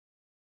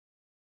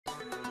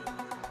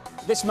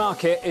This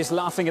market is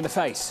laughing in the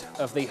face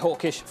of the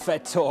hawkish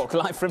Fed talk.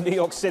 Live from New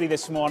York City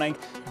this morning.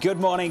 Good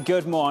morning,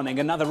 good morning.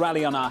 Another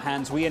rally on our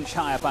hands. We inch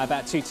higher by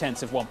about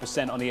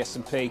 0.2% on the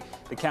S&P.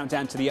 The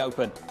countdown to the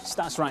open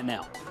starts right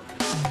now.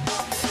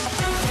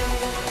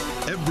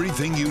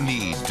 Everything you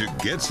need to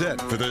get set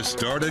for the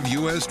start of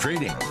U.S.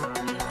 trading.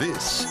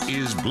 This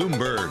is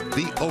Bloomberg,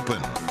 the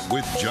Open,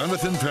 with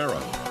Jonathan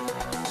Ferro.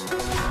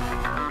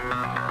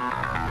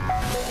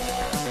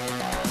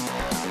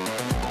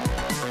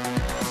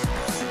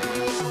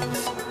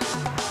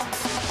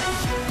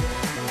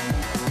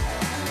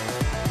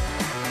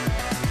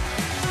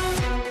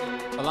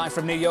 Live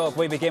from New York,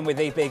 we begin with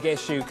the big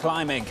issue,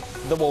 climbing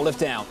the wall of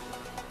doubt.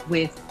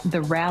 With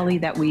the rally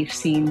that we've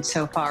seen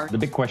so far. The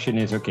big question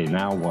is, okay,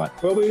 now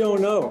what? Well, we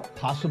don't know.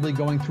 Possibly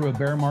going through a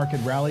bear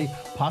market rally,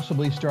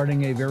 possibly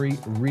starting a very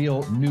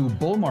real new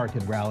bull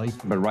market rally.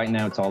 But right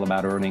now it's all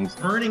about earnings.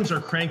 Earnings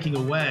are cranking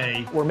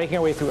away. We're making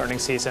our way through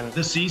earnings season.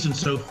 This season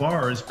so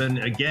far has been,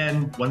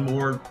 again, one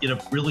more,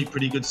 really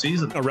pretty good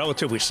season. A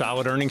relatively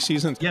solid earnings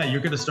season. Yeah,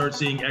 you're going to start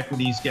seeing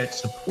equities get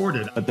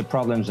supported. But the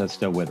problems are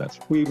still with us.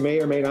 We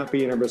may or may not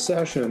be in a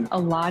recession. A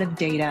lot of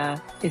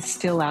data is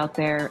still out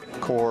there.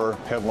 Core,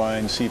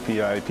 headline,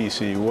 CPI,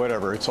 PC,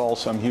 whatever. It's all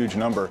some huge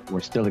number. We're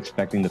still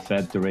expecting the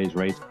Fed to raise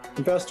rates.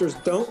 Investors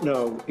don't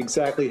know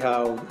exactly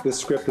how this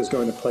script is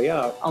going to play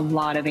out. A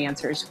lot of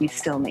answers we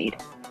still need.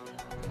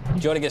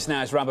 Joining us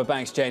now is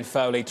Rabobank's Jane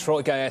Foley,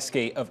 Troy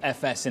Gajewski of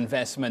FS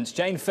Investments.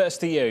 Jane,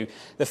 first to you.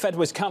 The Fed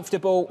was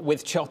comfortable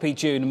with choppy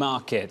June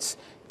markets.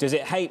 Does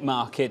it hate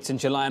markets in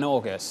July and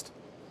August?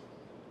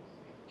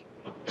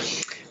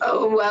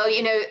 Oh, well,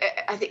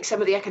 I think some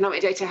of the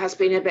economic data has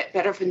been a bit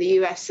better from the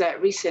US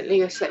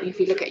recently, or certainly if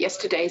you look at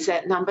yesterday's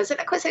numbers.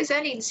 And of course, those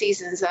earnings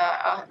seasons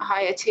are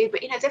higher too.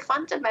 But, the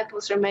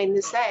fundamentals remain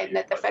the same,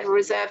 that the Federal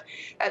Reserve,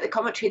 the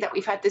commentary that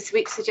we've had this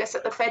week suggests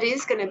that the Fed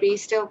is going to be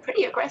still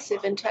pretty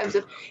aggressive in terms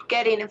of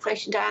getting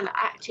inflation down,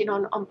 acting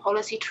on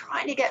policy,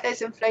 trying to get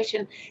those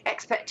inflation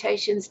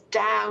expectations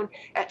down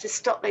to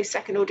stop those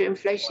second-order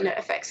inflation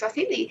effects. So I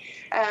think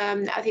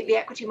the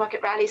equity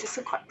market rallies are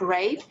still quite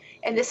brave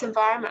in this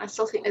environment. I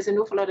still think there's an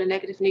awful lot of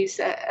negative news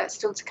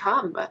still to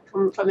come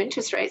from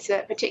interest rates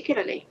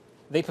particularly.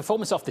 The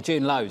performance off the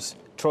June lows,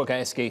 Troy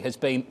Gajewski, has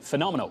been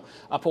phenomenal.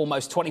 Up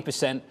almost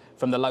 20%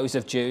 from the lows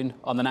of June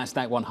on the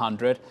Nasdaq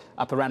 100,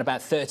 up around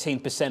about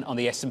 13% on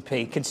the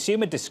S&P.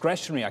 Consumer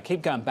discretionary, I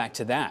keep going back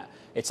to that.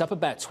 It's up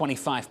about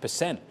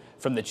 25%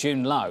 from the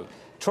June low.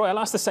 Troy, I'll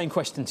ask the same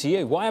question to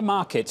you. Why are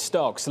market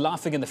stocks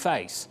laughing in the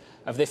face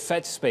of this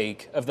Fed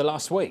speak of the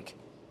last week?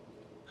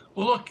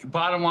 Well, look,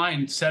 bottom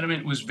line,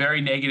 sentiment was very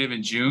negative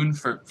in June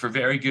for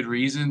very good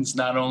reasons.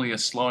 Not only a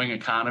slowing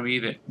economy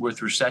that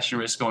with recession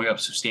risk going up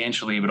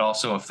substantially, but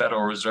also a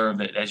Federal Reserve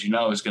that, as you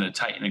know, is going to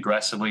tighten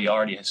aggressively,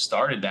 already has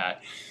started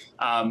that.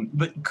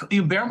 But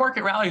bear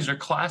market rallies are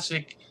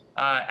classic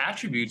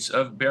attributes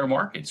of bear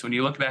markets. When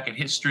you look back at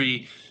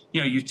history,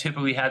 you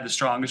typically had the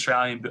strongest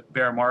rally in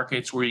bear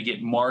markets where you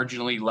get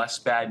marginally less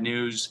bad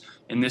news.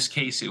 In this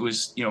case, it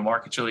was,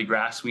 markets really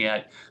grasping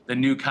at the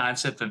new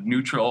concept of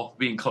neutral,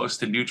 being close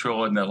to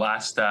neutral in the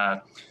last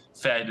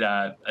Fed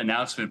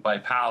announcement by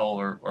Powell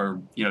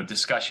or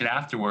discussion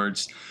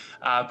afterwards.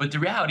 But the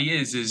reality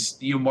is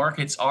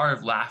markets are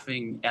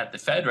laughing at the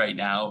Fed right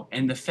now,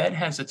 and the Fed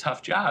has a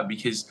tough job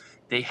because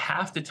they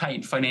have to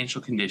tighten financial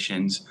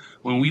conditions.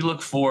 When we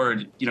look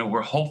forward,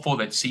 we're hopeful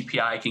that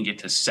CPI can get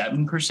to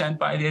 7%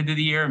 by the end of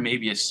the year,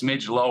 maybe a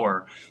smidge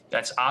lower.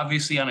 That's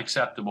obviously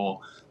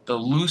unacceptable. The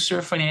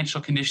looser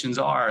financial conditions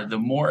are, the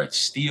more it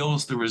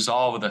steals the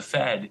resolve of the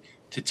Fed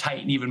to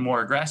tighten even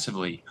more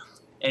aggressively.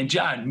 And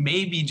John,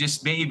 maybe,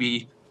 just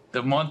maybe,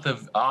 the month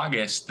of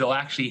August, they'll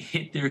actually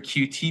hit their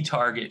QT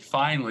target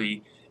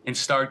finally and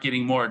start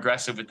getting more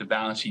aggressive with the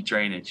balance sheet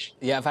drainage.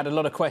 Yeah, I've had a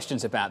lot of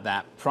questions about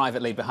that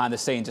privately behind the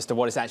scenes as to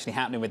what is actually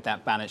happening with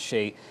that balance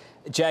sheet.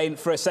 Jane,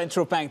 for a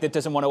central bank that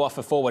doesn't want to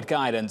offer forward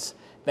guidance,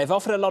 they've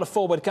offered a lot of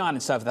forward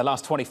guidance over the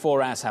last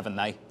 24 hours, haven't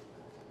they?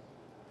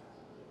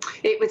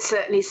 It would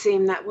certainly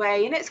seem that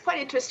way. And it's quite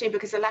interesting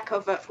because the lack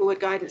of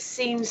forward guidance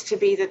seems to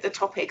be the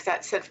topic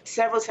that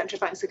several central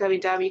banks are going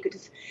down. You could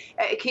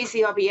accuse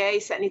the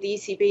RBA, certainly the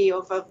ECB,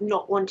 of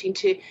not wanting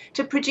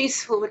to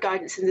produce forward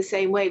guidance in the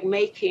same way,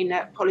 making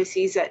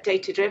policies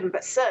data-driven.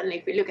 But certainly,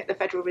 if we look at the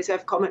Federal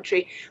Reserve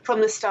commentary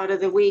from the start of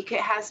the week,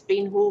 it has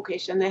been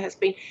hawkish, and there has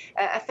been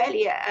a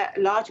fairly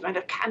large amount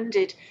of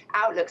candid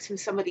outlooks from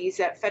some of these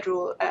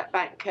federal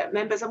bank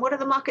members. And what are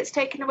the markets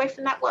taking away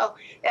from that? Well,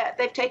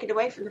 they've taken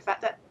away from the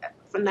fact that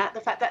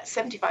the fact that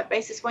 75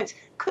 basis points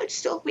could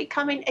still be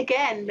coming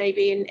again,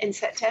 maybe in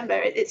September.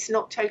 It's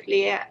not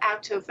totally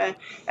out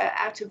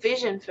of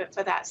vision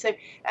for that. So,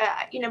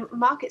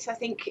 markets, I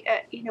think,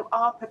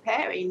 are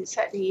preparing,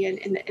 certainly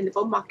in the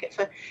bond market,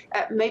 for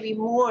maybe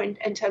more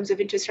in terms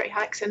of interest rate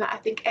hikes. And I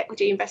think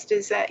equity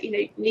investors,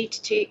 need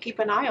to keep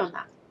an eye on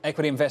that.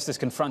 Equity investors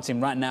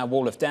confronting right now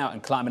wall of doubt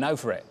and climbing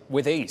over it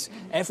with ease.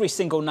 Every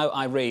single note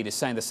I read is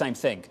saying the same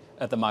thing.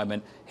 at the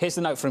moment. Here's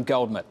the note from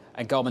Goldman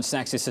and Goldman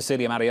Sachs'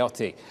 Cecilia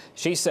Mariotti.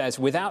 She says,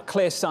 without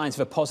clear signs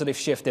of a positive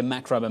shift in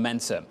macro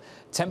momentum,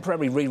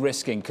 temporary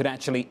re-risking could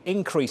actually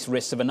increase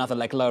risks of another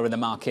leg lower in the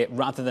market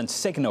rather than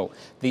signal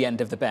the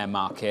end of the bear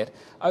market.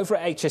 Over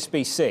at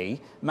HSBC,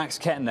 Max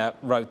Kettner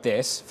wrote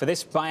this: for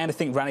this buy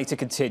anything rally to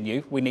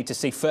continue, we need to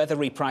see further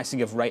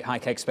repricing of rate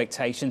hike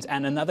expectations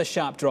and another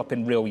sharp drop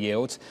in real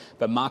yields.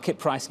 But market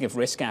pricing of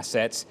risk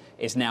assets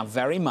is now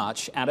very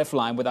much out of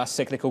line with our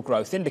cyclical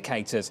growth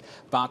indicators.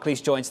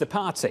 Barclays joins the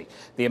party.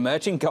 The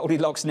emerging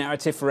Goldilocks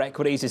narrative for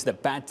equities is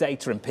that bad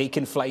data and peak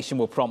inflation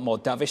will prompt more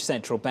dovish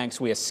central banks.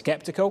 We are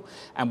sceptical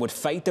and would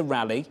fade the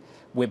rally.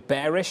 We're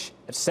bearish.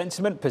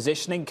 Sentiment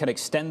positioning can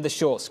extend the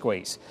short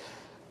squeeze.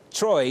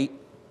 Troy,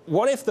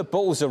 what if the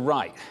bulls are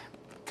right?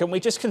 Can we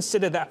just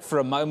consider that for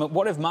a moment?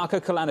 What if Marko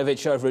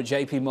Kolanovic over at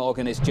JP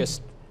Morgan is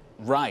just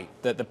right,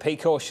 that the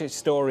peak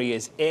story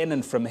is in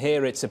and from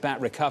here it's about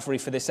recovery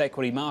for this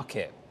equity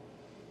market?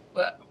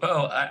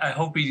 Well, I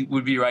hope he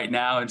would be right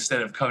now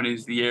instead of coming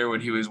into the year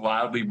when he was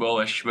wildly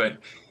bullish. But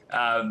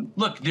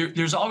look,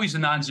 there's always a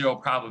non-zero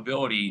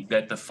probability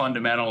that the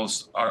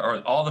fundamentals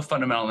or all the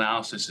fundamental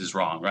analysis is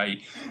wrong,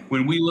 right?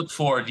 When we look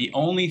forward, the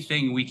only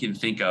thing we can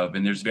think of,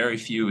 and there's very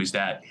few, is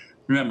that,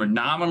 remember,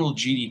 nominal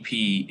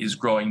GDP is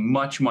growing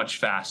much, much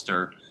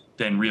faster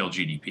than real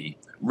GDP.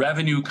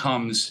 Revenue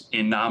comes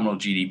in nominal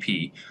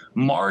GDP.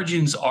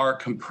 Margins are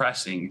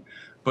compressing,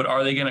 but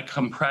are they going to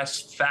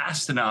compress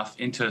fast enough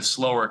into a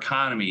slower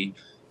economy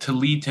to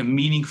lead to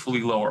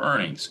meaningfully lower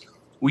earnings?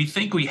 We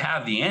think we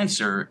have the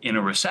answer in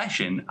a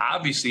recession.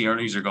 Obviously,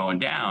 earnings are going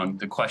down.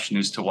 The question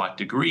is to what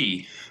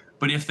degree.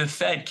 But if the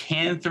Fed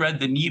can thread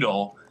the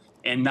needle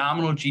and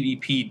nominal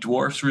GDP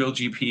dwarfs real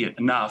GDP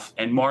enough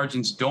and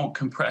margins don't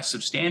compress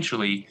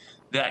substantially,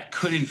 that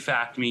could in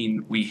fact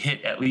mean we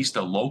hit at least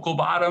a local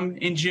bottom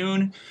in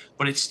June,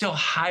 but it's still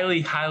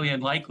highly, highly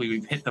unlikely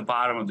we've hit the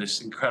bottom of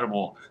this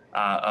incredible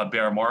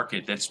bear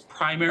market that's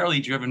primarily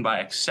driven by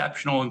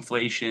exceptional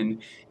inflation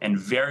and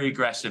very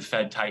aggressive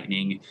Fed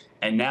tightening,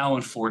 and now,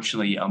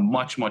 unfortunately, a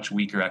much, much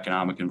weaker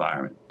economic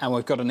environment. And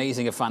we've got an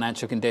easing of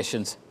financial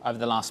conditions over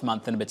the last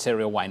month in a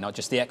material way. Not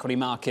just the equity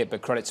market,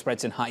 but credit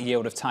spreads in high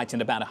yield have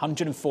tightened about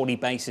 140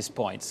 basis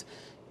points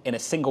in a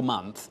single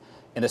month.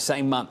 In the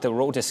same month, they were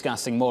all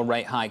discussing more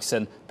rate hikes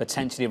and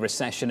potentially a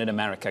recession in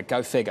America.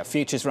 Go figure.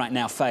 Futures right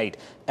now fade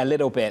a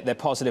little bit. They're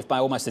positive by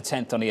almost a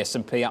tenth on the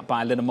S&P, up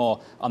by a little more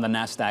on the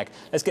NASDAQ.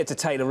 Let's get to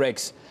Taylor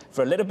Riggs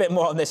for a little bit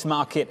more on this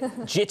market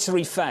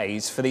jittery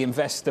phase for the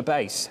investor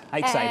base.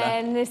 Hey, Taylor.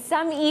 And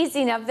some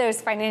easing of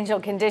those financial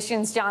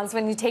conditions, Johns,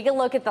 when you take a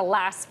look at the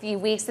last few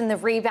weeks and the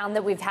rebound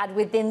that we've had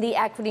within the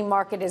equity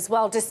market as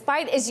well,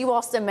 despite, as you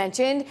also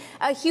mentioned,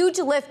 a huge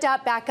lift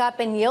up, back up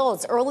in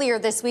yields earlier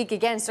this week.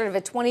 Again, sort of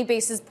a 20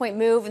 basis point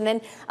move and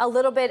then a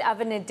little bit of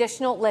an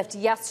additional lift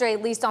yesterday,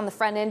 at least on the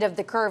front end of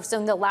the curve. So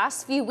in the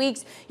last few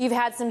weeks, you've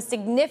had some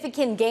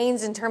significant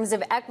gains in terms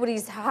of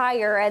equities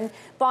higher and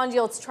bond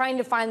yields trying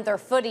to find their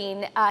footing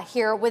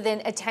here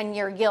within a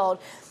 10-year yield.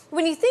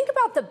 When you think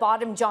about the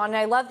bottom, John, and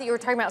I love that you were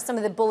talking about some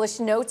of the bullish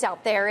notes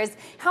out there, is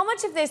how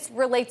much of this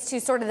relates to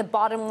sort of the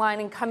bottom line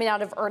and coming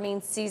out of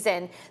earnings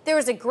season? There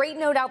was a great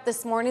note out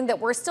this morning that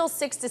we're still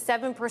 6 to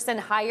 7%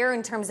 higher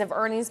in terms of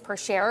earnings per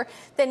share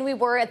than we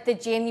were at the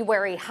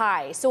January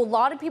high. So a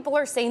lot of people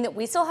are saying that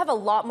we still have a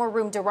lot more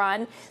room to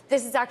run.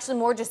 This is actually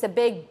more just a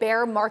big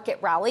bear market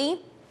rally,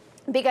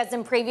 because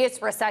in previous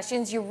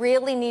recessions, you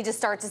really need to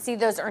start to see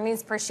those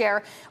earnings per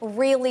share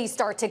really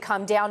start to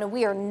come down, and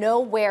we are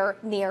nowhere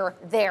near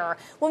there.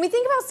 When we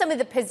think about some of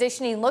the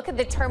positioning, look at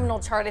the terminal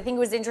chart. I think it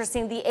was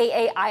interesting. The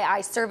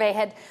AAII survey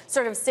had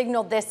sort of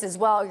signaled this as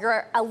well.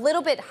 You're a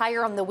little bit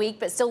higher on the week,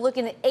 but still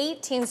looking at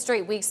 18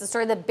 straight weeks of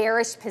sort of the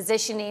bearish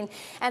positioning,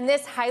 and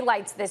this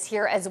highlights this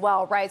here as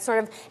well, right?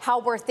 Sort of how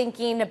we're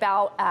thinking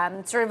about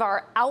sort of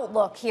our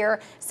outlook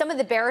here. Some of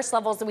the bearish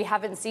levels that we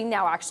haven't seen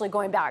now actually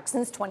going back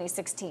since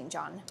 2016.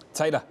 John.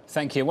 Taylor,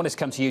 thank you. I wanted to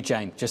come to you,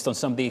 Jane, just on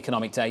some of the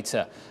economic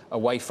data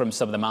away from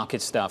some of the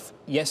market stuff.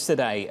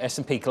 Yesterday,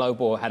 S&P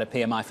Global had a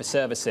PMI for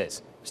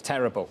services. It was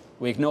terrible.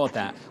 We ignored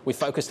that. We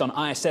focused on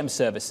ISM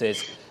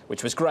services,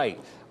 which was great.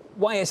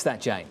 Why is that,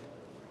 Jane?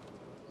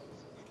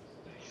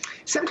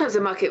 Sometimes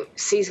the market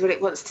sees what it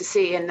wants to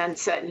see, and then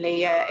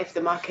certainly if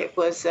the market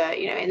was,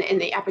 in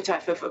the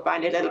appetite for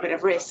buying a little bit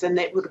of risk, then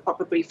it would have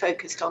probably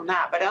focused on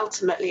that. But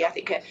ultimately, I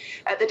think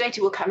the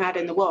data will come out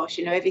in the wash.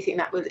 Everything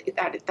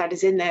that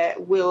is in there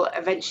will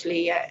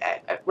eventually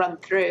run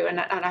through.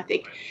 And I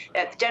think,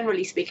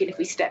 generally speaking, if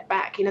we step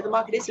back, the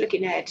market is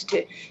looking ahead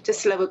to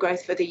slower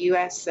growth for the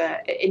US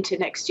into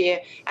next year,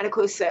 and of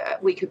course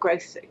weaker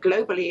growth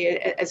globally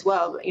as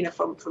well.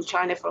 From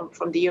China,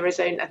 from the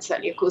Eurozone, and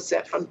certainly, of course,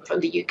 from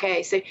the UK.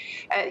 So,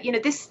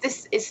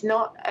 this is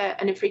not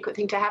an infrequent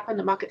thing to happen,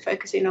 the market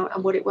focusing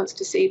on what it wants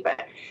to see.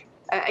 But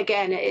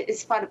again,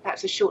 it's part of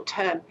perhaps a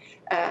short-term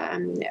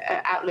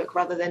outlook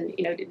rather than,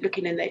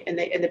 looking in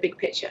the big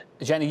picture.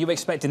 Jenny, are you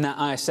expecting that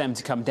ISM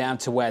to come down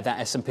to where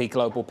that S&P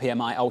Global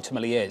PMI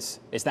ultimately is?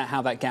 Is that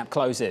how that gap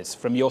closes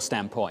from your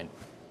standpoint?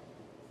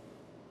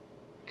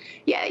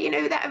 Yeah,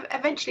 that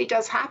eventually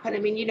does happen. I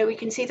mean, we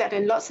can see that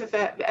in lots of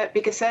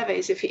bigger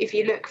surveys. If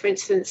you look, for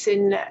instance,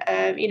 in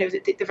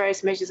the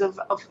various measures of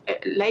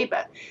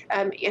labour,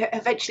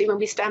 eventually when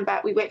we stand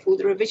back, we wait for all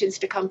the revisions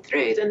to come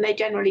through, then they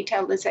generally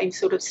tell the same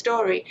sort of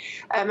story.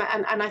 And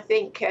I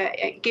think,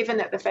 given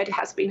that the Fed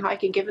has been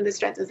hiking, given the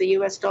strength of the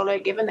US dollar,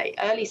 given the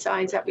early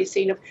signs that we've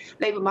seen of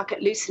labour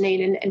market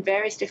loosening and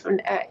various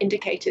different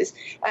indicators,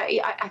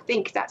 I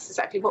think that's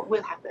exactly what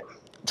will happen.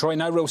 Troy,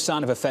 no real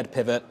sign of a Fed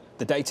pivot.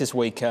 The data's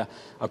weaker.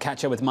 I'll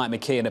catch up with Mike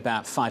McKee in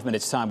about 5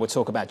 minutes' time. We'll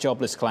talk about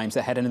jobless claims.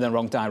 They're heading in the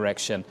wrong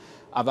direction.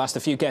 I've asked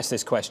a few guests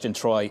this question,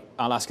 Troy.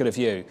 I'll ask it of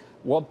you.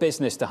 What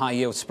business do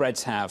high-yield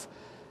spreads have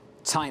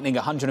tightening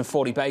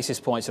 140 basis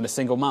points in a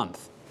single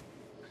month?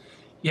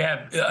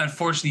 Yeah,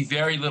 unfortunately,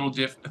 very little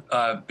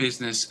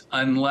business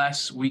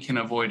unless we can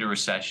avoid a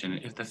recession.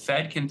 If the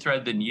Fed can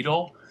thread the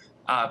needle,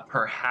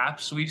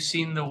 perhaps we've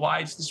seen the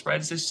wides and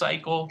spreads this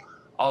cycle.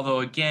 Although,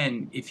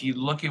 again, if you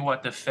look at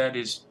what the Fed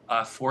is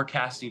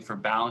forecasting for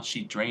balance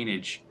sheet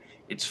drainage,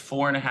 it's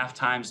 4.5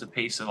 times the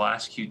pace of the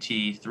last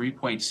QT,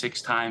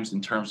 3.6 times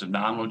in terms of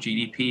nominal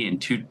GDP, and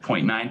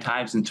 2.9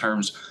 times in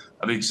terms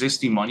of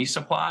existing money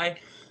supply.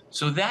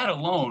 So that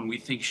alone, we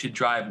think, should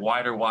drive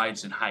wider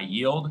wides and high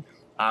yield.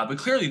 But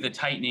clearly the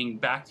tightening,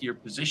 back to your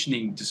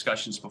positioning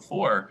discussions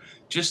before,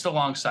 just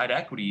alongside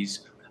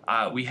equities,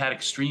 we had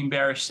extreme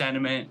bearish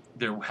sentiment.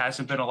 There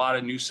hasn't been a lot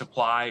of new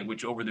supply,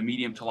 which over the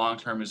medium to long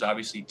term is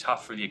obviously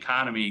tough for the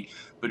economy,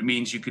 but it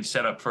means you could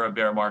set up for a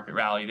bear market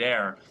rally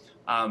there.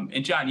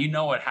 And John,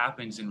 what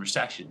happens in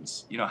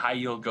recessions. High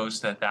yield goes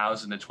to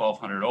 1,000 to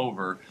 1,200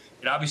 over.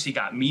 It obviously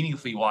got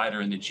meaningfully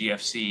wider in the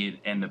GFC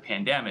and the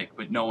pandemic,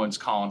 but no one's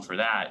calling for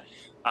that.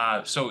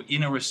 So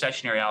in a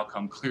recessionary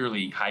outcome,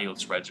 clearly high-yield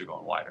spreads are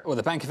going wider. Well,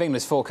 the Bank of England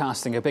is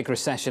forecasting a big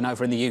recession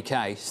over in the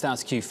UK.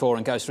 Starts Q4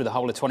 and goes through the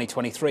whole of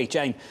 2023.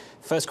 Jane,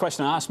 first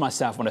question I asked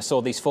myself when I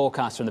saw these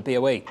forecasts from the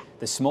BOE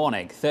this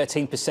morning,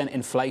 13%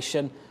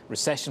 inflation,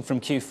 recession from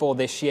Q4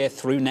 this year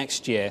through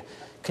next year.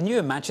 Can you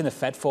imagine the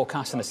Fed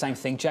forecasting the same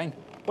thing, Jane?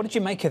 What did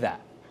you make of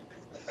that?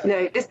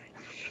 No,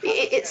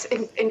 it's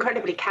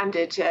incredibly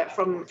candid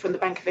from the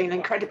Bank of England,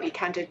 incredibly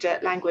candid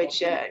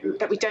language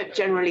that we don't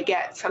generally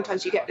get.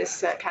 Sometimes you get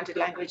this candid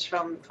language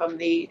from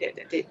the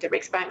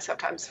Riksbank,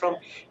 sometimes from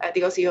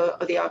the Aussie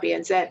or the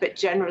RBNZ, but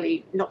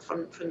generally not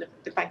from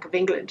the Bank of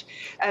England.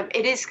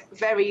 It is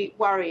very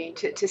worrying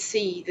to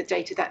see the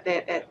data that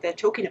they're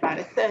talking about,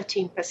 a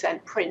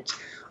 13% print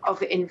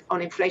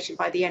on inflation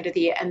by the end of the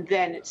year, and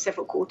then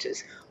several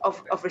quarters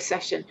of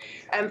recession.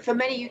 For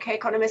many UK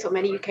economists or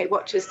many UK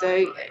watchers,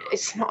 though,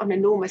 it's not an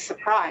enormous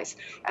surprise.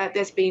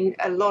 There's been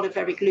a lot of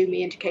very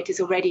gloomy indicators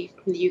already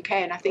from the UK,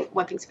 and I think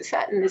one thing's for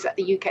certain is that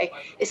the UK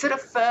is sort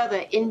of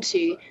further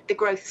into the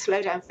growth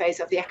slowdown phase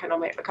of the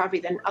economic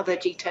recovery than other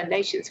G10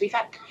 nations. We've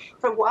had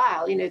for a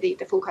while,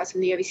 the forecast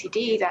from the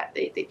OECD that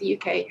the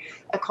UK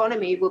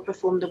economy will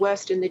perform the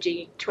worst in the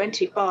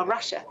G20 bar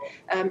Russia.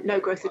 No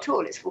growth at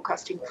all, it's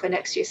forecasting for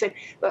next year. So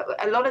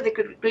a lot of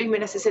the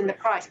gloominess is in the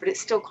price, but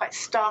it's still quite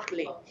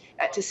startling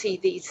to see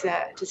this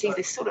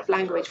sort of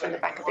language from the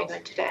Bank of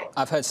England today.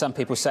 I've heard some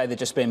people say they're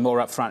just being more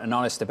upfront and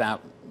honest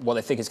about what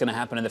they think is going to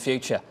happen in the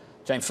future.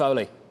 Jane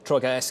Foley, Troy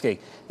Gayeski,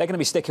 they're going to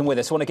be sticking with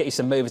us. I want to get you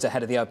some movers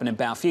ahead of the opening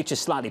bell. Futures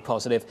slightly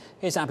positive.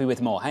 Here's Abby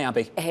with more. Hey,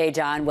 Abby. Hey,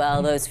 John.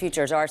 Well, those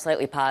futures are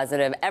slightly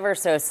positive, ever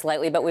so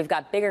slightly, but we've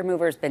got bigger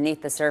movers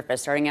beneath the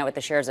surface. Starting out with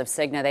the shares of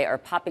Cigna, they are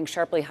popping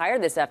sharply higher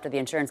this after the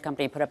insurance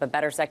company put up a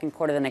better second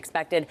quarter than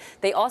expected.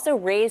 They also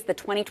raised the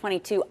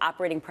 2022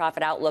 operating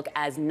profit outlook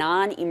as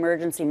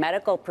non-emergency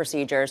medical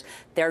procedures.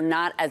 They're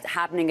not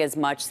happening as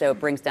much, so it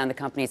brings down the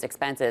company's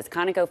expenses.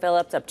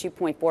 ConocoPhillips up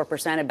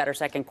 2.4%, a better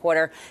second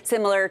quarter,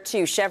 similar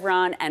to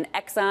Chevron and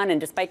Exxon,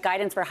 and despite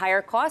guidance for higher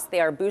costs,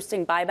 they are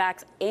boosting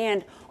buybacks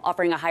and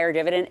offering a higher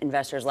dividend,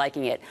 investors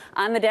liking it.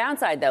 On the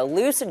downside, though,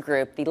 Lucid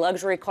Group, the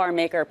luxury car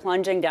maker,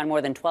 plunging down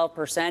more than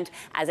 12%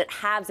 as it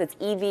halves its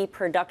EV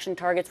production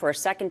targets for a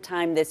second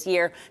time this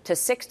year to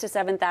 6,000 to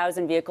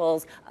 7,000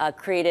 vehicles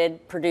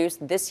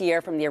produced this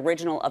year from the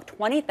original of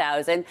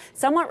 20,000.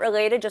 Somewhat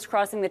related, just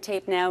crossing the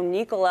tape now,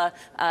 Nikola,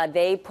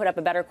 they put up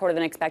a better quarter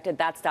than expected.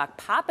 That stock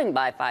popping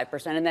by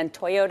 5%. And then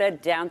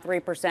Toyota down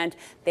 3%.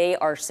 They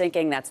are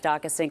sinking. That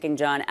stock is sinking,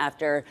 John,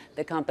 after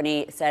the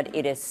company said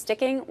it is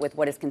sticking with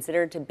what is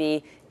considered to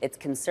be its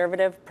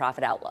conservative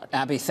profit outlook.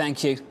 Abby,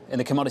 thank you. In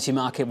the commodity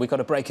market, we've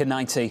got a break at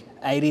 90,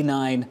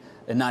 89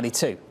 and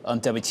 92 on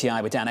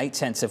WTI. We're down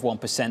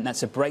 0.8%.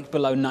 That's a break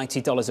below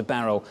 $90 a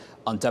barrel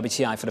on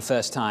WTI for the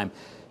first time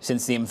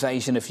since the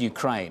invasion of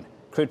Ukraine.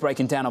 Crude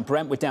breaking down on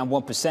Brent. We're down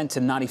 1% to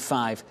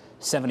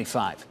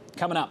 95.75.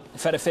 Coming up,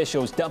 Fed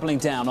officials doubling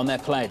down on their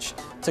pledge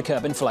to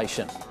curb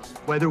inflation.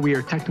 Whether we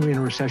are technically in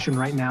a recession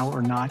right now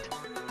or not,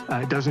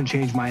 it doesn't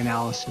change my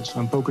analysis.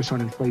 I'm focused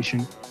on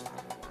inflation.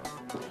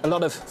 A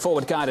lot of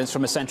forward guidance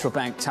from a central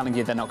bank telling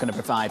you they're not going to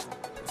provide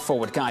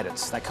forward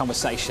guidance. That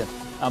conversation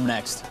up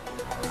next.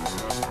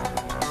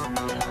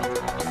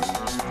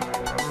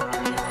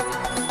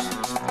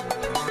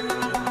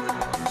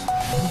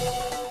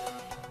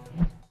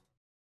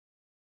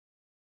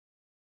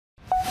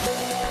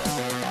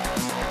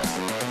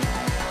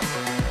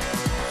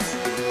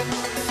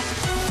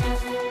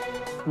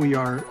 we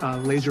are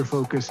laser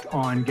focused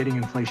on getting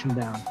inflation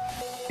down.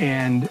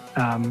 And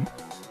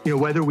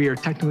whether we are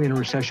technically in a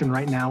recession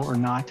right now or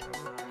not,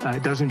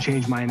 it doesn't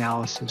change my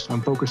analysis.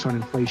 I'm focused on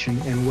inflation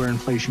and where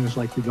inflation is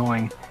likely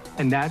going.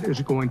 And that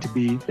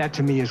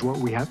to me is what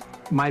we have,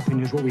 my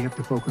opinion, is what we have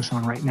to focus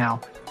on right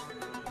now.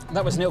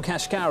 That was Neil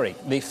Kashkari,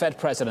 the Fed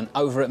president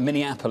over at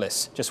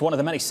Minneapolis, just one of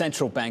the many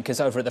central bankers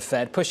over at the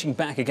Fed, pushing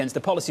back against the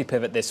policy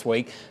pivot this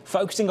week,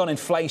 focusing on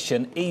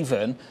inflation,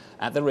 even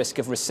at the risk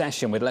of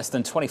recession, with less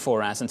than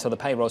 24 hours until the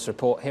payrolls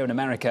report here in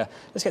America.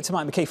 Let's get to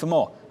Mike McKee for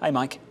more. Hey,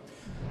 Mike.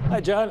 Hi,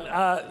 John.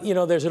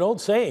 There's an old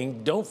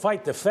saying, don't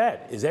fight the Fed.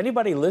 Is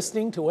anybody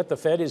listening to what the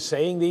Fed is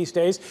saying these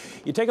days?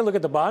 You take a look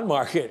at the bond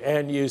market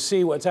and you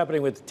see what's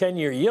happening with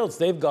 10-year yields.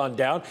 They've gone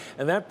down,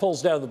 and that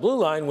pulls down the blue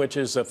line, which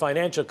is a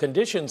financial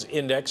conditions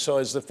index. So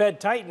as the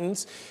Fed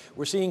tightens,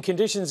 we're seeing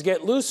conditions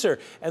get looser,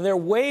 and they're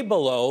way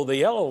below the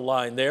yellow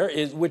line there,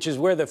 which is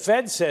where the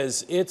Fed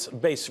says its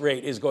base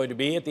rate is going to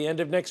be at the end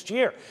of next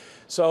year.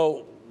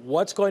 So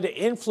what's going to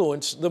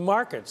influence the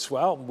markets?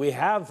 Well, we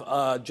have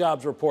a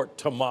jobs report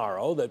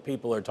tomorrow that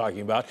people are talking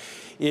about.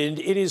 And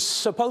it is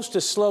supposed to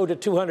slow to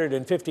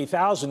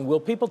 250,000. Will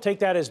people take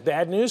that as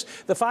bad news?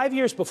 The 5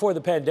 years before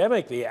the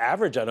pandemic, the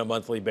average on a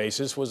monthly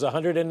basis was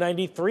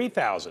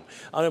 193,000.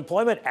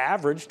 Unemployment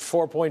averaged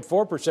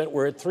 4.4%.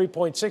 We're at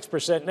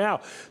 3.6%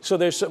 now. So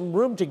there's some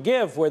room to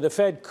give where the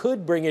Fed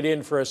could bring it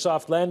in for a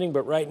soft landing.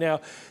 But right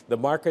now, the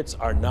markets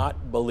are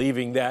not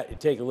believing that.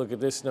 Take a look at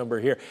this number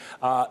here.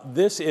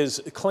 This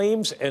is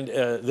claims, and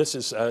this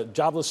is the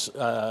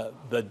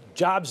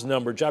jobs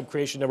number, job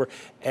creation number,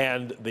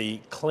 and the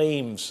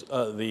claims,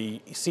 the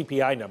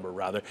CPI number,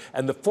 rather,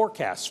 and the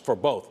forecasts for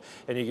both.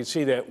 And you can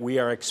see that we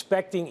are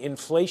expecting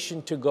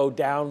inflation to go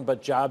down,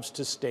 but jobs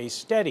to stay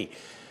steady,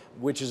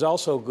 which is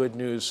also good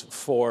news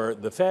for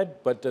the Fed,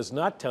 but does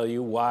not tell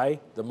you why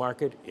the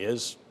market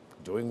is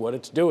doing what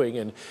it's doing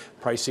and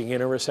pricing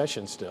in a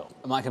recession still.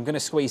 Mike, I'm going to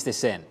squeeze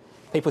this in.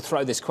 People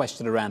throw this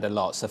question around a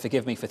lot, so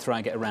forgive me for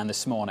throwing it around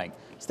this morning.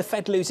 Is the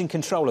Fed losing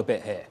control a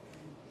bit here?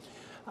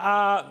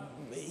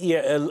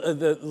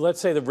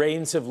 Let's say the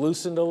reins have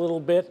loosened a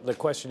little bit. The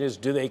question is,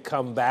 do they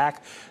come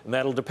back? And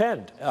that'll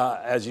depend,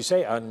 as you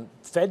say, on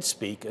Fed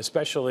speak,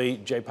 especially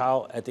Jay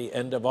Powell at the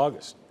end of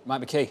August.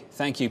 Mike McKee,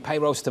 thank you.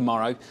 Payrolls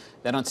tomorrow,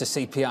 then on to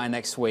CPI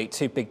next week.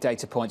 Two big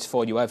data points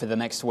for you over the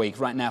next week.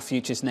 Right now,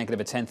 futures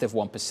negative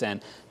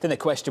 0.1%. Then the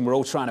question we're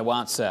all trying to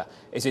answer,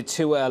 is it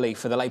too early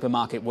for the labour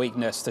market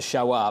weakness to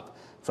show up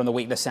from the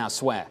weakness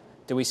elsewhere?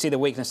 Do we see the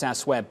weakness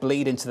elsewhere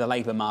bleed into the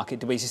labour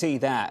market? Do we see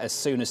that as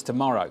soon as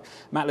tomorrow?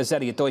 Matt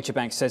Lazzetti at Deutsche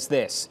Bank says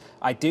this: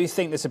 I do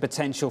think there's a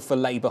potential for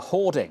labour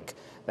hoarding.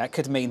 That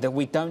could mean that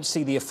we don't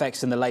see the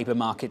effects in the labour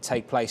market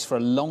take place for a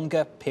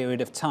longer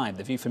period of time.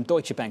 The view from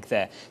Deutsche Bank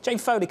there. Jane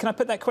Foley, can I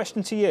put that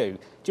question to you?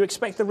 Do you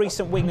expect the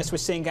recent weakness we're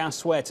seeing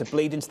elsewhere to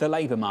bleed into the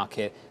labour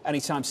market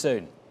anytime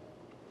soon?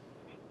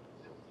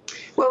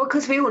 Well,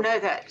 because we all know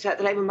that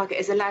the labour market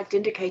is a lagged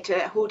indicator.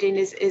 Hoarding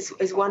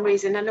is one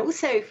reason, and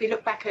also if we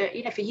look back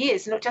at for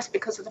years, not just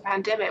because of the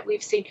pandemic,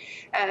 we've seen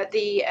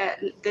the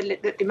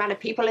amount of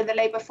people in the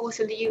labour force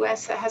in the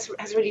US has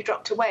really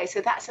dropped away.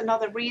 So that's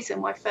another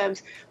reason why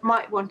firms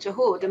might want to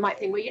hoard. They might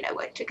think, well,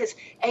 it took us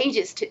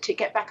ages to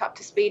get back up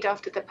to speed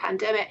after the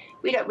pandemic.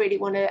 We don't really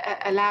want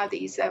to allow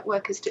these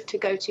workers to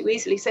go too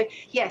easily. So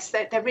yes,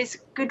 there is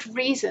good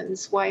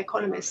reasons why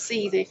economists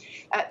see the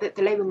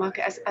labour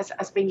market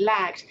as being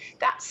lagged.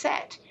 That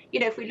said,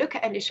 if we look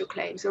at initial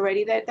claims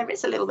already, there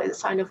is a little bit of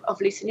sign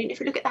of loosening. If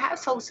we look at the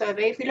household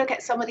survey, if we look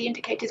at some of the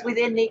indicators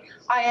within the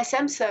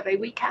ISM survey,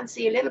 we can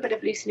see a little bit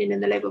of loosening in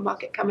the labour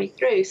market coming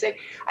through. So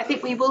I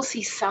think we will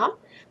see some,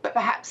 but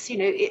perhaps,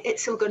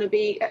 it's still going to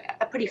be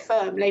a pretty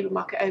firm labour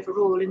market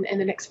overall in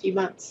the next few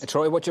months.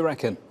 Troy, what do you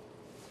reckon?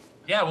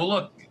 Yeah, well,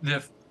 look,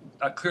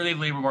 clearly the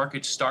labour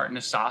market's starting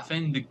to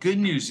soften. The good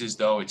news is,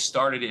 though, it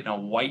started in a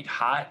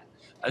white-hot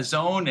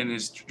zone and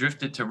has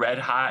drifted to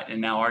red-hot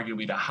and now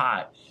arguably to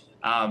hot.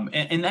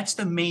 And that's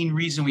the main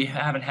reason we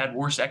haven't had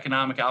worse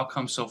economic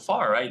outcomes so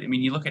far, right? I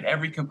mean, you look at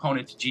every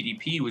component to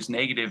GDP was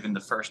negative in the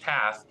first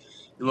half.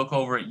 You look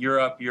over at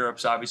Europe,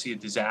 Europe's obviously a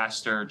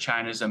disaster.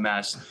 China's a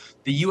mess.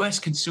 The U.S.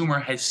 consumer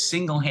has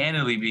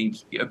single-handedly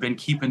been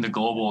keeping the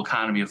global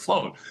economy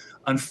afloat.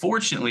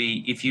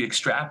 Unfortunately, if you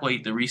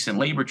extrapolate the recent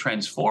labor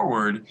trends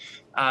forward,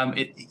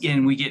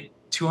 and we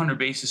get 200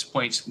 basis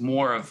points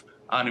more of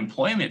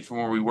unemployment from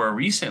where we were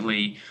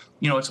recently,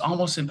 it's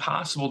almost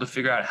impossible to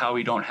figure out how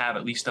we don't have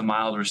at least a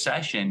mild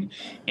recession.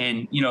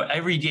 And,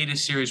 every data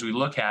series we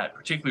look at,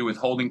 particularly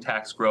withholding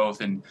tax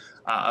growth and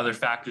other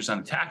factors on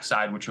the tax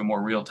side, which are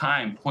more real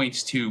time,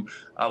 points to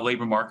a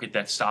labor market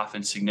that's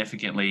softened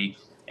significantly.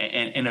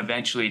 And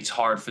eventually it's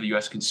hard for the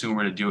U.S.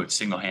 consumer to do it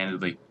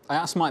single-handedly. I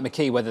asked Mike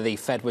McKee whether the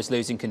Fed was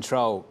losing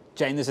control.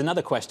 Jane, there's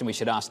another question we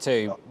should ask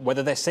too,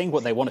 whether they're seeing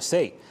what they want to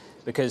see.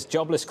 Because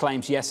jobless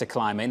claims, yes, are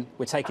climbing.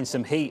 We're taking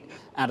some heat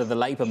out of the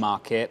labour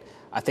market.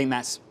 I think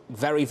that's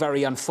very,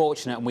 very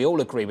unfortunate, and we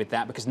all agree with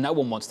that, because no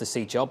one wants to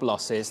see job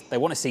losses. They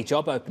want to see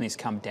job openings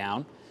come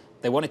down.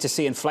 They wanted to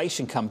see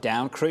inflation come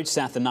down. Crude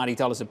south of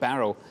 $90 a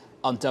barrel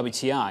on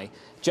WTI.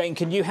 Jane,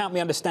 can you help me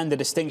understand the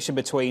distinction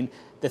between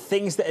the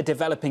things that are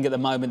developing at the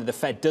moment that the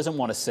Fed doesn't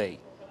want to see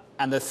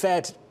and the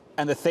Fed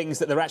and the things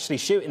that they're actually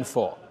shooting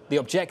for, the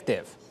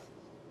objective?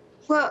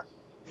 Well,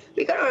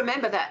 we've got to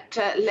remember that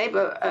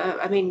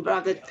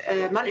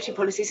monetary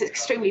policy is an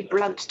extremely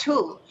blunt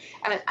tool.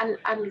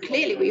 And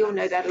clearly, we all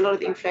know that a lot of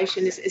the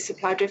inflation is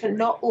supply driven.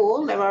 Not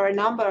all. There are a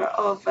number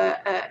of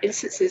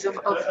instances of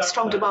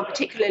strong demand,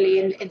 particularly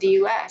in the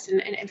US.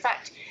 And in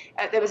fact,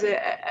 there was a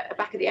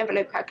back of the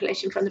envelope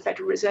calculation from the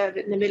Federal Reserve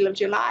in the middle of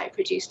July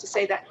produced to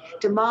say that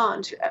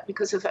demand,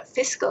 because of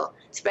fiscal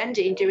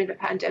spending during the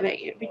pandemic,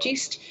 it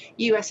reduced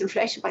US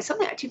inflation by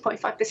something like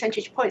 2.5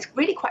 percentage points,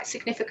 really quite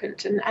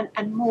significant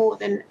and more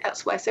than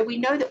elsewhere. So we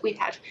know that we've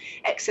had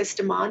excess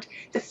demand.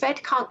 The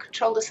Fed can't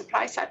control the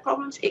supply side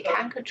problems. It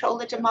can control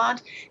the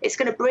demand. It's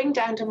going to bring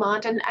down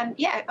demand. And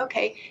yeah,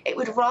 OK, it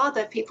would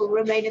rather people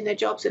remain in their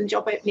jobs and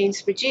job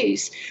openings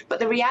reduce. But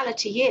the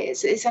reality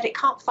is that it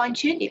can't fine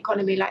tune the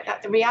economy like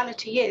that. The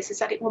reality is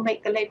that it will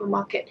make the labour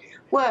market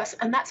worse.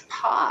 And that's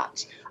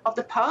part of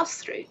the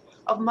pass-through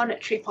of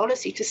monetary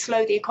policy to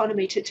slow the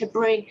economy, to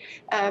bring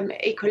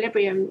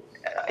equilibrium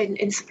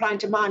in supply and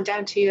demand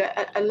down to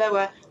a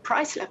lower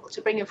price level,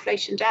 to bring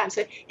inflation down.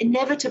 So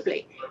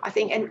inevitably, I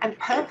think, and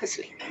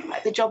purposely,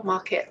 the job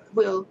market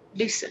will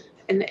loosen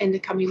in the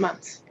coming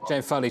months.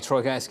 Jane Foley,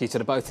 Troy Gayeski, to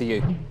the both of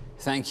you,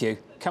 thank you.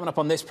 Coming up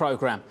on this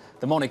programme,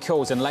 the morning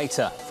calls, and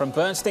later, from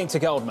Bernstein to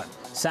Goldman,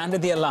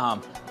 sounded the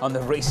alarm on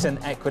the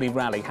recent equity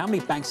rally. How many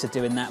banks are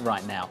doing that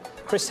right now?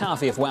 Chris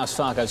Harvey of Wells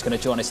Fargo is going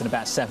to join us in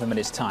about 7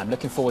 minutes' time.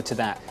 Looking forward to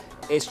that.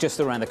 It's just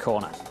around the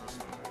corner.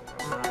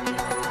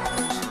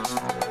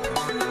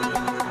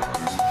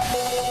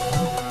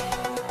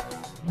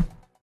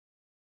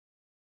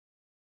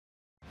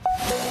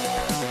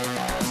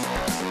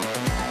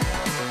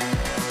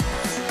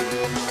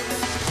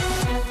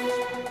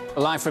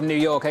 Live from New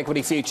York,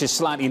 equity futures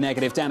slightly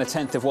negative, down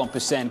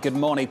 0.1%. Good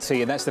morning to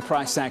you. That's the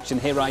price action.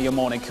 Here are your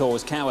morning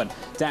calls. Cowen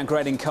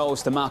downgrading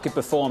Coles to market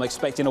perform,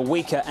 expecting a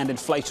weaker and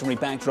inflationary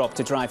backdrop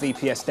to drive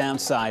EPS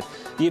downside.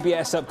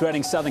 UBS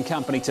upgrading Southern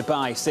Company to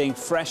buy, seeing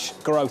fresh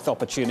growth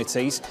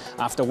opportunities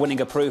after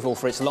winning approval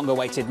for its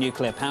long-awaited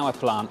nuclear power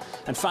plant.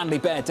 And finally,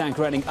 Baird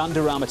downgrading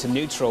Under Armour to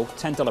neutral,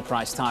 $10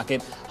 price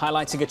target,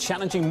 highlighting a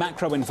challenging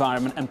macro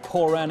environment and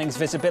poor earnings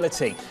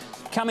visibility.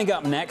 Coming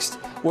up next,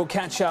 we'll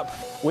catch up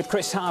with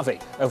Chris Harvey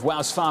of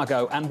Wells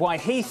Fargo and why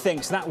he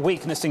thinks that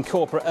weakness in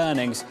corporate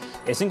earnings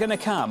isn't going to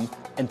come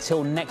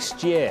until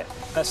next year.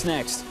 That's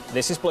next.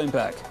 This is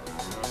Bloomberg.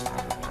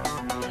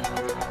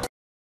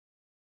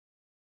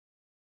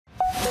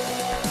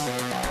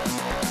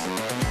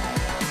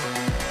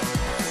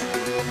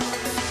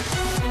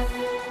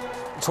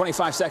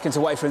 25 seconds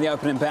away from the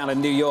opening bell in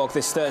New York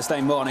this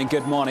Thursday morning.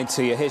 Good morning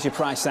to you. Here's your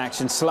price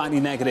action. Slightly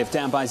negative,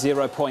 down by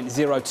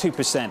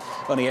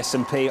 0.02% on the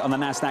S&P. On the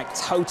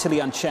Nasdaq, totally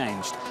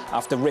unchanged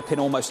after ripping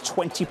almost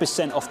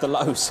 20% off the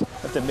lows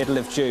of the middle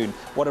of June.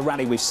 What a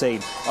rally we've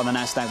seen on the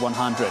Nasdaq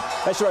 100.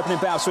 That's your opening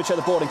bell. Switch out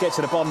the board and get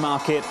to the bond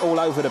market. All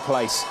over the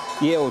place.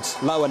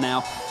 Yields lower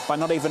now by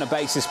not even a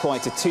basis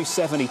point to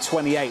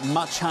 270.28,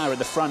 much higher at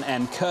the front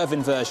end. Curve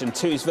inversion,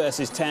 2s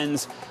versus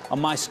 10s on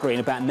my screen,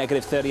 about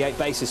negative 38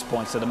 basis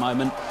points at the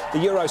moment. The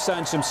euro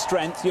showing some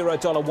strength, euro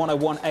dollar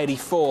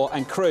 101.84,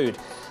 and crude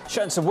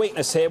showing some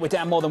weakness here. We're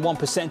down more than 1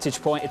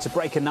 percentage point. It's a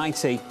break of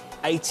 90,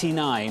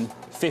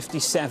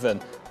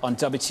 89.57 on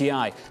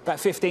WTI. About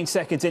 15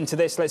 seconds into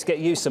this, let's get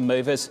you some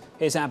movers.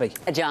 Here's Abby.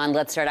 John,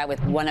 let's start out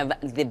with one of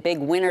the big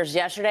winners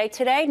yesterday.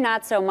 Today,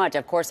 not so much.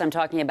 Of course, I'm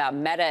talking about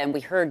Meta, and we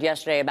heard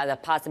yesterday about the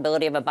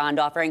possibility of a bond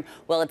offering.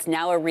 Well, it's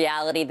now a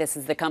reality. This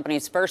is the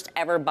company's first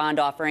ever bond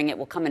offering. It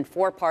will come in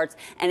 4 parts,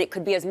 and it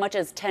could be as much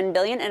as $10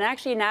 billion. And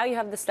actually, now you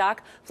have the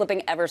stock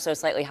flipping ever so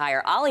slightly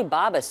higher.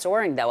 Alibaba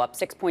soaring, though, up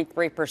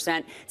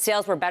 6.3%.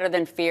 Sales were better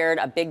than feared,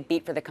 a big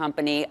beat for the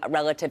company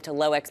relative to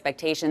low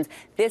expectations.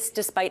 This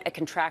despite a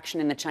contraction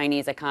in the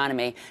Chinese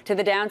economy. To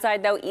the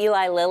downside, though,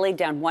 Eli Lilly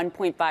down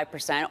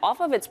 1.5%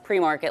 off of its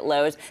pre-market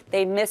lows.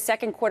 They missed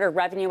second quarter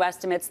revenue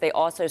estimates. They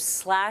also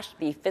slashed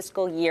the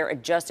fiscal year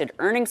adjusted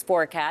earnings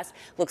forecast.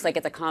 Looks like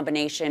it's a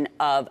combination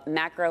of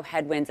macro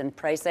headwinds and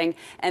pricing.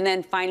 And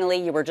then finally,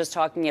 you were just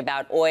talking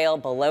about oil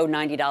below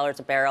 $90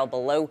 a barrel,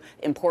 below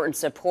important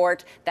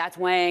support. That's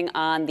weighing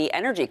on the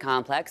energy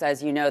complex.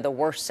 As you know, the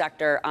worst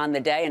sector on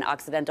the day, and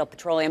Occidental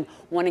Petroleum,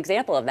 one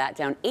example of that,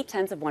 down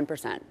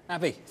 0.8%.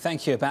 Abby,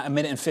 thank you. About a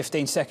minute and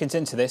 15 seconds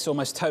into this,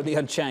 almost totally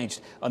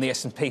unchanged on the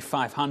S&P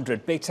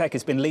 500. Big tech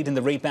has been leading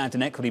the rebound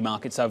in equity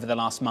markets over the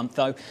last month,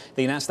 though.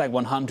 The Nasdaq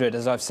 100,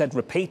 as I've said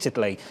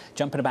repeatedly,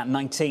 jumping about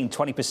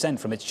 20%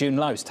 from its June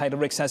lows. Taylor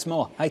Riggs has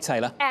more. Hey,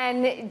 Taylor.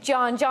 And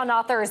John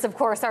Authors, of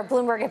course, our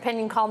Bloomberg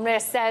opinion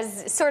columnist,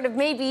 says sort of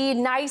maybe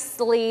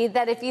nicely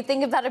that if you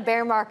think about a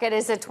bear market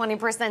as a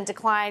 20%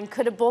 decline,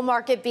 could a bull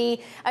market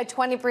be a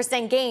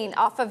 20% gain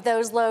off of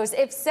those lows?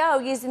 If so,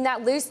 using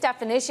that loose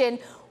definition,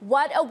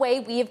 what a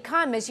way we have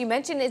come. As you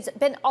mentioned, it's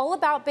been all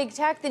about big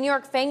tech. The New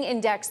York FANG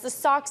index, the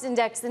SOX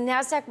index, the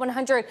NASDAQ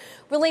 100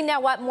 really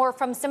now up more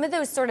from some of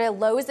those sort of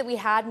lows that we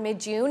had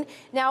mid-June,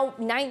 now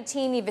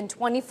 19, even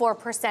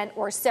 24%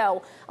 or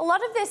so. A lot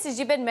of this, as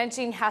you've been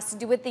mentioning, has to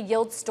do with the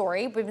yield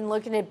story. We've been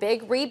looking at a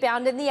big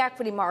rebound in the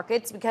equity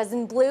markets because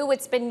in blue,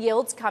 it's been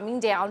yields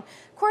coming down.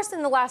 Of course,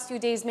 in the last few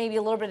days, maybe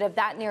a little bit of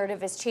that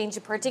narrative has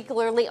changed,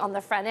 particularly on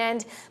the front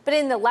end. But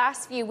in the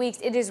last few weeks,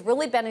 it has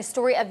really been a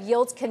story of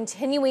yields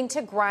continuing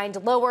to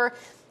grind lower,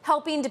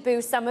 helping to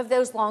boost some of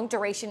those long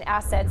duration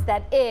assets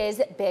that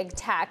is big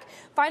tech.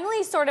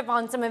 Finally, sort of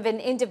on some of an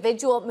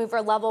individual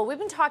mover level, we've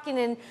been talking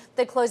in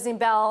the closing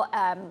bell,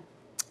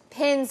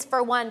 pins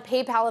for one,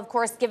 PayPal, of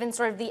course, given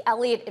sort of the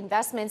Elliott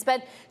investments,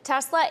 but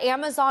Tesla,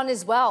 Amazon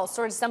as well,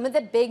 sort of some of the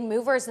big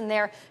movers in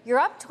there. You're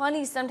up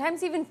 20,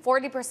 sometimes even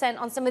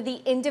 40% on some of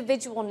the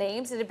individual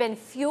names that have been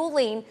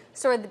fueling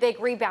sort of the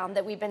big rebound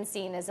that we've been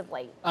seeing as of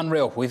late.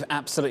 Unreal. We've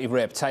absolutely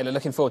ripped. Taylor,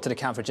 looking forward to the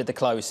coverage at the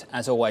close,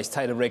 as always.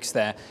 Taylor Riggs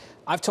there.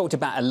 I've talked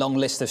about a long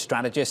list of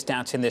strategists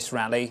out in this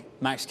rally.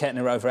 Max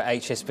Kettner over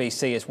at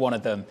HSBC is one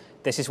of them.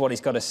 This is what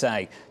he's got to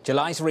say.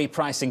 July's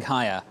repricing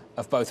higher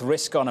of both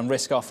risk-on and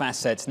risk-off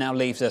assets now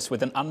leaves us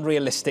with an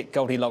unrealistic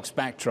Goldilocks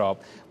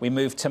backdrop. We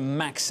move to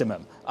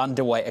maximum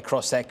underweight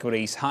across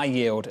equities, high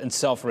yield and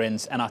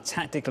sovereigns, and are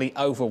tactically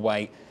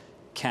overweight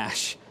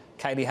cash.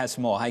 Kaylee has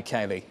more. Hey,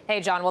 Kaylee.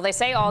 Hey, John. Well, they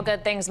say all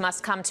good things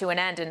must come to an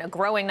end, and a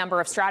growing number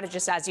of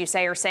strategists, as you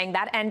say, are saying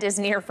that end is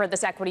near for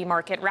this equity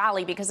market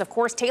rally because, of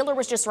course, Taylor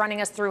was just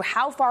running us through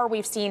how far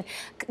we've seen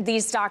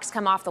these stocks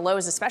come off the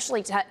lows,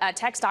 especially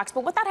tech stocks.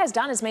 But what that has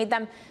done is made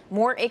them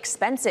more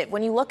expensive.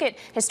 When you look at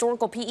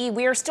historical PE,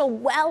 we are still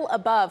well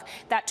above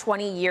that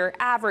 20-year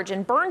average.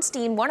 And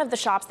Bernstein, one of the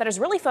shops that is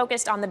really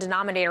focused on the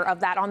denominator of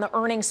that, on the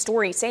earnings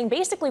story, saying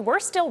basically we're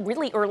still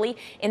really early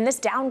in this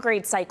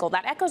downgrade cycle.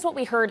 That echoes what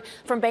we heard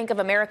from Bank of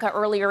America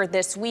earlier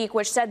this week,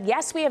 which said,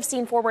 yes, we have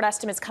seen forward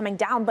estimates coming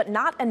down, but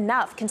not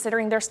enough,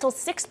 considering they're still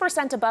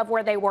 6% above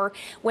where they were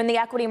when the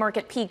equity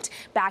market peaked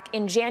back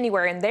in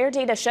January. And their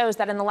data shows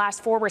that in the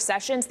last 4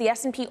 recessions, the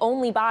S&P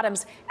only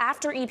bottoms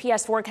after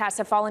EPS forecasts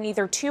have fallen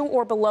either to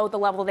or below the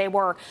level they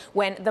were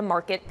when the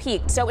market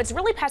peaked. So it's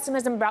really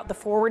pessimism about the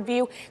forward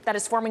view that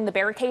is forming the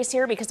bear case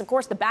here, because, of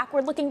course, the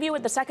backward-looking view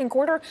at the second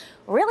quarter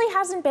really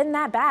hasn't been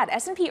that bad.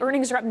 S&P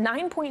earnings are up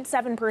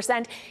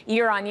 9.7%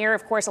 year on year.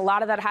 Of course, a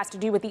lot of that has to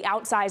do with the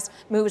outsized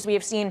moves we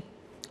have seen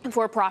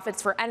for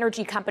profits for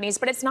energy companies.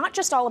 But it's not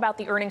just all about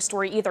the earnings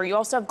story either. You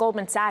also have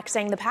Goldman Sachs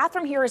saying the path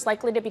from here is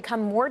likely to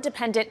become more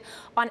dependent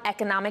on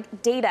economic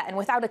data. And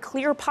without a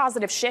clear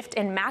positive shift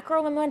in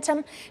macro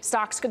momentum,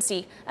 stocks could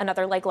see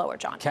another leg lower,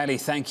 John. Kelly,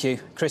 thank you.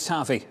 Chris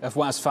Harvey of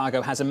Wells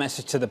Fargo has a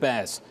message to the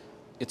bears.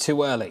 You're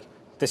too early.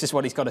 This is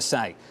what he's got to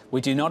say. We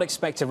do not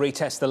expect to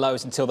retest the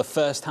lows until the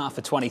first half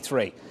of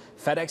 23.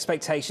 Fed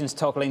expectations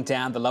toggling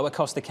down, the lower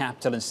cost of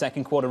capital and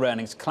second quarter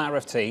earnings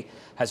clarity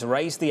has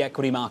raised the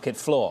equity market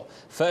floor.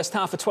 First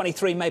half of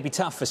 23 may be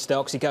tough for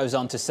stocks. He goes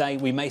on to say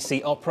we may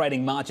see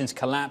operating margins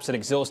collapse and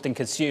exhausting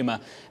consumer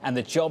and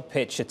the job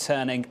picture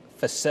turning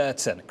for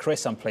certain.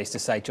 Chris, I'm pleased to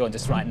say, joins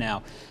us right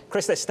now.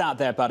 Chris, let's start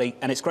there, buddy.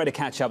 And it's great to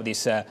catch up with you,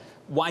 sir.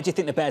 Why do you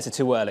think the bears are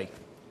too early?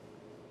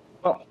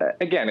 Well,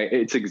 again,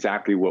 it's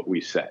exactly what we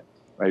said.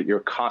 Right?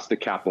 Your cost of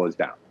capital is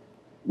down.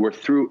 We're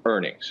through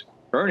earnings.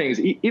 Earnings,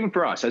 even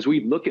for us, as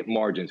we look at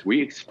margins, we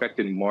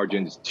expected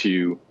margins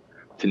to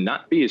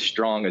not be as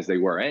strong as they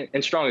were.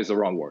 And strong is the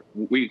wrong word.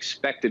 We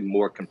expected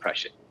more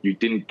compression. You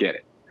didn't get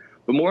it.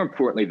 But more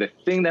importantly, the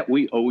thing that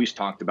we always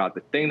talked about,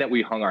 the thing that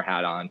we hung our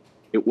hat on,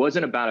 it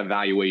wasn't about a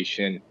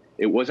valuation.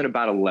 It wasn't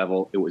about a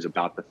level. It was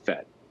about the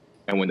Fed.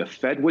 And when the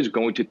Fed was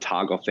going to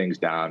toggle things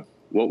down,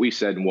 what we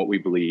said and what we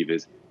believe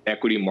is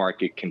equity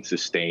market can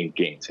sustain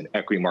gains and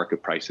equity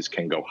market prices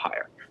can go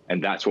higher.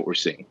 And that's what we're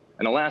seeing.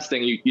 And the last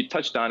thing you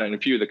touched on, and a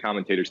few of the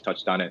commentators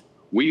touched on it,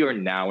 we are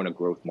now in a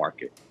growth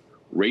market.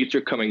 Rates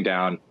are coming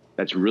down.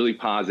 That's really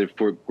positive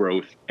for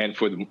growth and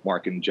for the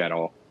market in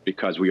general,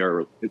 because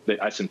the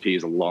S&P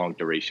is a long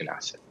duration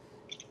asset.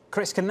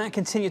 Chris, can that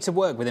continue to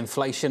work with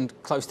inflation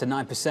close to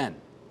 9%?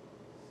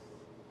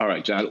 All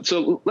right, John.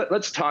 So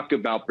let's talk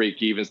about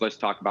break evens. Let's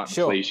talk about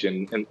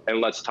inflation,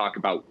 and let's talk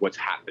about what's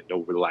happened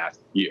over the last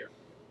year.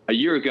 A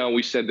year ago,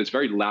 we said this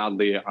very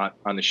loudly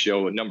on the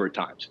show a number of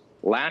times.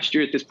 Last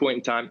year at this point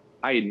in time,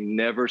 I had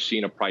never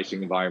seen a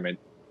pricing environment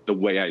the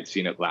way I had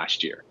seen it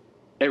last year.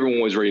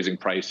 Everyone was raising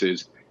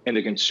prices, and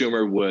the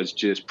consumer was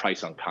just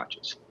price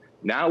unconscious.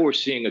 Now we're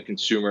seeing a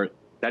consumer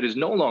that is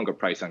no longer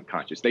price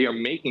unconscious. They are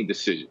making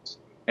decisions,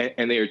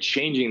 and they are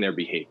changing their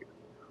behavior.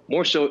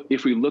 More so,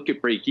 if we look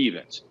at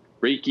break-evens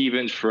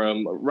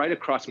from right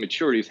across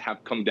maturities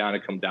have come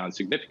down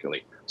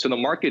significantly. So the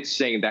market's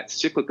saying that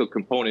cyclical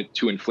component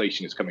to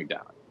inflation is coming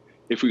down.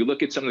 If we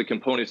look at some of the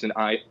components in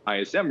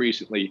ISM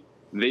recently,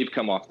 they've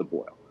come off the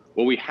boil.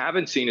 What we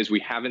haven't seen is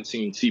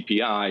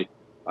CPI.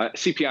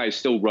 CPI is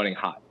still running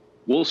hot.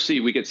 We'll see.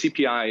 We get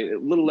CPI a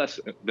little less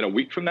than a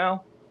week from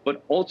now.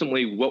 But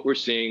ultimately, what we're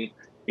seeing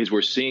is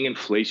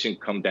inflation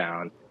come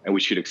down, and we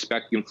should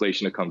expect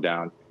inflation to come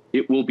down.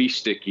 It will be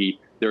sticky.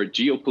 There are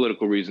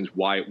geopolitical reasons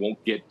why it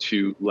won't get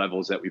to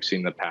levels that we've seen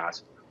in the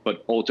past.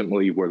 But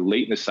ultimately, we're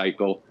late in the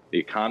cycle. The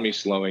economy is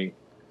slowing,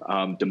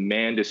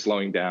 demand is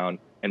slowing down,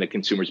 and the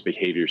consumer's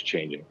behavior is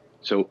changing.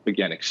 So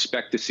again,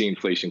 expect to see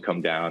inflation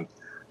come down.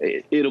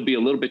 It'll be a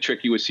little bit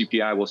tricky with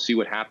CPI. We'll see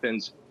what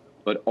happens.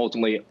 But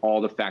ultimately,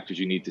 all the factors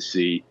you need to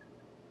see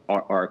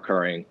are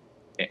occurring.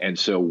 And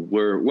so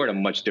we're in a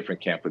much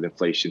different camp with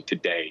inflation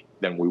today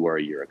than we were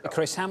a year ago.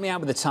 Chris, help me out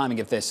with the timing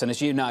of this. And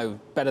as you know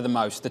better than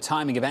most, the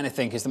timing of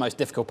anything is the most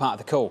difficult part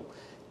of the call.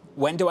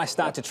 When do I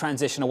start to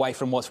transition away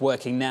from what's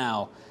working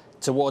now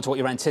towards what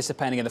you're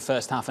anticipating in the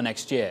first half of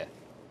next year?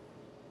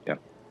 Yeah.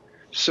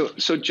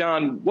 So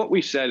John, what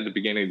we said at the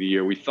beginning of the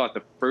year, we thought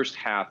the first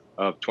half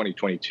of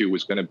 2022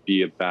 was going to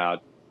be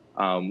about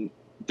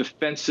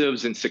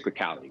defensives and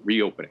cyclicality,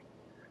 reopening.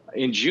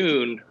 In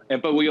June,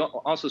 but we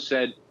also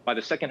said by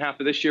the second half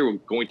of this year, we're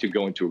going to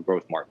go into a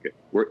growth market.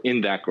 We're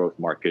in that growth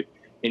market.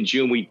 In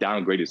June, we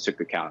downgraded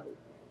cyclicality.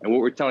 And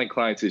what we're telling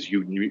clients is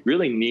you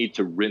really need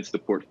to rinse the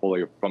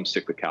portfolio from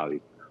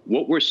cyclicality.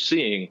 What we're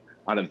seeing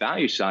on the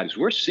value side is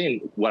we're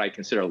seeing what I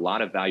consider a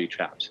lot of value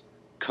traps.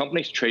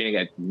 Companies trading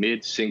at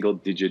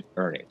mid-single-digit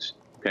earnings,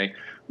 okay?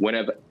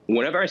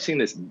 Whenever I've seen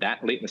this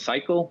that late in the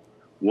cycle,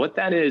 what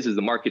that is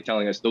the market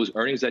telling us those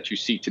earnings that you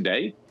see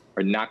today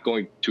are not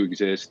going to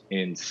exist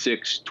in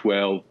 6,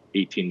 12,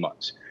 18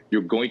 months.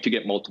 You're going to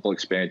get multiple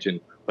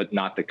expansion, but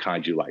not the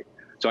kind you like.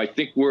 So I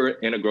think we're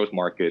in a growth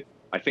market.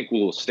 I think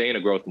we'll stay in a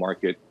growth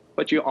market,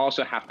 but you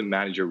also have to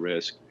manage your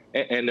risk.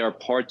 And there are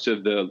parts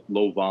of the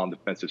low volume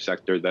defensive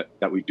sector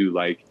that we do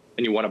like,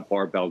 and you want a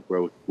barbell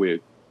growth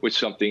with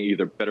something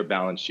either better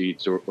balance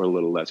sheets or a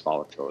little less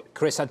volatility.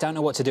 Chris, I don't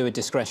know what to do with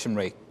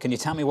discretionary. Can you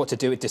tell me what to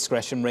do with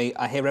discretionary?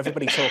 I hear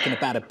everybody talking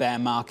about a bear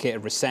market, a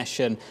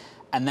recession,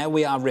 and there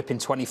we are ripping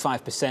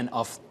 25%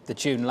 off the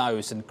June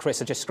lows. And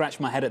Chris, I just scratched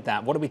my head at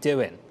that. What are we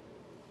doing?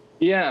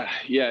 Yeah,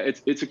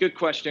 it's a good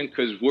question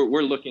because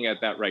we're looking at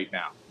that right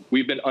now.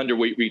 We've been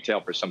underweight retail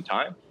for some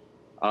time.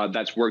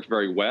 That's worked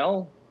very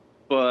well,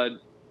 but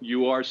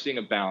you are seeing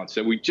a balance.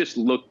 And we just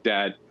looked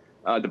at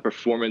the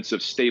performance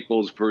of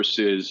staples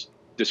versus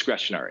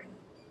discretionary.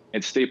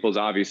 And staples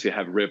obviously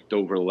have ripped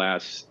over the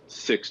last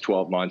 6,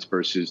 12 months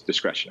versus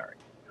discretionary.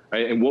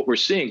 Right? And what we're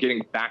seeing,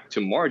 getting back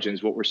to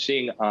margins, what we're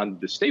seeing on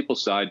the staple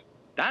side,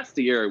 that's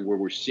the area where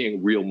we're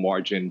seeing real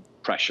margin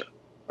pressure,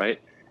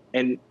 right?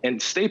 And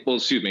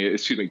staples,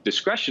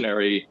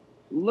 discretionary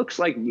looks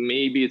like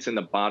maybe it's in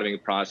the bottoming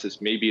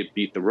process, maybe it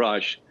beat the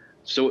rush.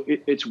 So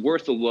it's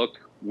worth a look.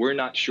 We're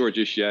not sure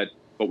just yet,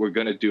 but we're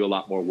going to do a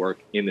lot more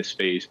work in the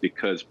space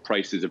because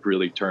prices have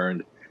really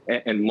turned,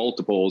 and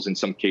multiples in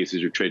some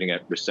cases are trading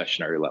at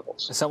recessionary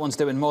levels. Someone's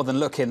doing more than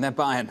looking. They're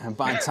buying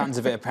tons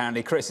of it,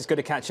 apparently. Chris, it's good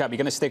to catch up. You're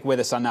going to stick with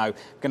us, I know.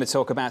 We're going to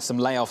talk about some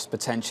layoffs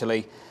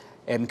potentially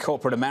in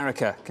corporate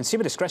America.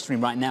 Consumer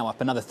discretionary right now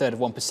up another third of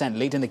 1%,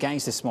 leading the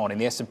gains this morning.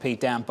 The S&P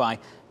down by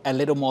a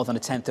little more than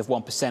 1/10 of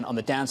 1% on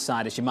the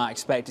downside, as you might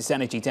expect. It's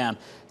energy down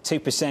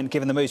 2%,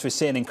 given the moves we're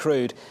seeing in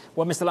crude.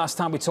 When was the last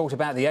time we talked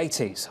about the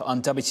 80s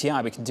on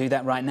WTI? We can do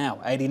that right now.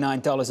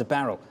 $89 a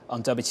barrel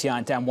on WTI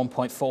and down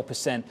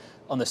 1.4%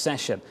 on the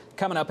session.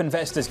 Coming up,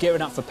 investors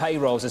gearing up for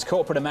payrolls as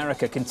corporate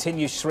America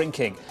continues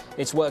shrinking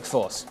its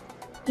workforce.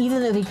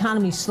 Even though the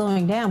economy's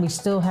slowing down, we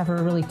still have a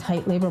really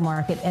tight labor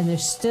market, and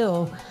there's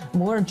still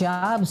more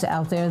jobs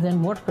out there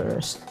than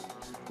workers.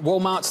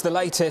 Walmart's the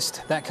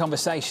latest. That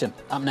conversation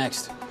up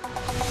next.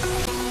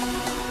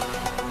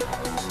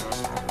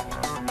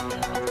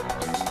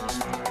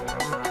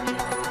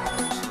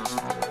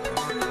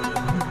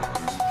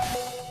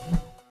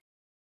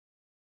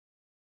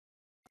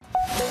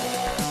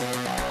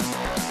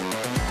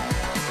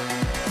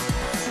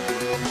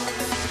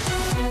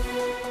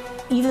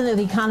 Even though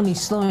the economy's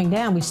slowing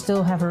down, we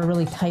still have a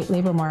really tight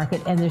labor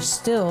market, and there's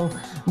still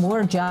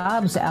more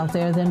jobs out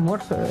there than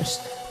workers.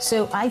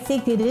 So I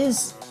think it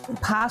is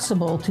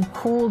possible to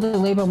cool the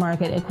labor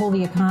market and cool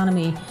the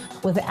economy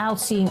without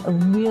seeing a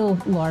real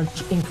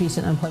large increase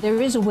in unemployment.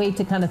 There is a way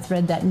to kind of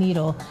thread that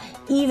needle,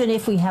 even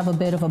if we have a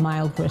bit of a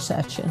mild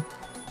recession.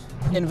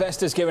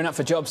 Investors gearing up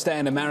for Jobs Day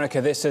in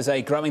America. This as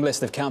a growing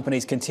list of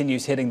companies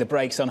continues hitting the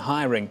brakes on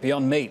hiring.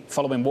 Beyond Meat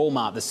following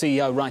Walmart, the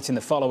CEO writing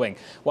the following: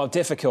 while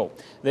difficult,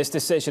 this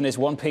decision is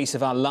one piece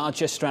of our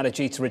larger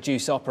strategy to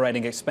reduce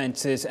operating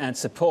expenses and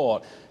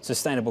support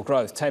sustainable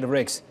growth. Taylor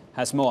Riggs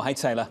has more. Hey,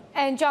 Taylor.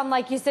 And John,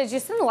 like you said,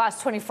 just in the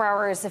last 24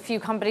 hours, a few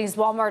companies,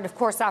 Walmart, of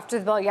course, after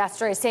the bill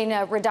yesterday, saying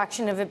a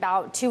reduction of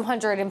about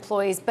 200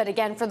 employees. But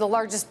again, for the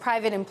largest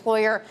private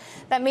employer,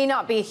 that may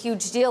not be a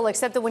huge deal,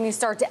 except that when you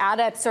start to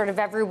add up sort of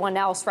everyone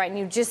else, right, and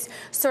you just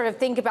sort of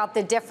think about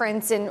the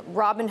difference in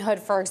Robinhood,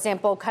 for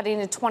example, cutting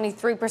to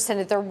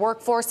 23% of their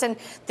workforce, and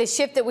the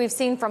shift that we've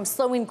seen from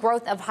slowing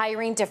growth of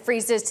hiring to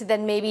freezes to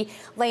then maybe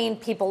laying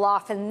people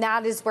off. And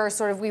that is where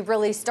sort of we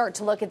really start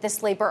to look at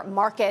this labor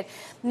market.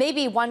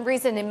 Maybe one one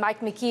reason, and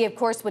Mike McKee, of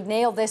course, would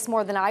nail this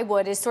more than I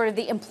would, is sort of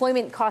the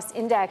employment cost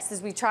index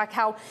as we track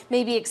how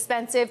maybe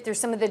expensive through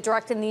some of the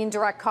direct and the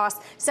indirect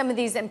costs some of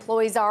these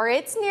employees are.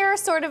 It's near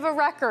sort of a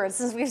record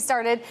since we've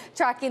started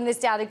tracking this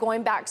data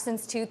going back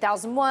since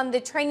 2001.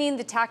 The training,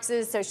 the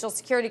taxes, Social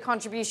Security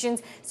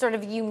contributions, sort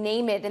of you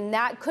name it. And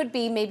that could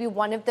be maybe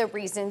one of the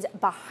reasons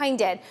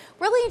behind it.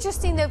 Really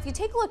interesting, though, if you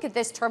take a look at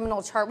this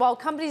terminal chart, while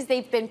companies,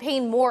 they've been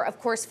paying more, of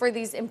course, for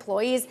these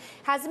employees,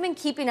 hasn't been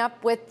keeping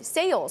up with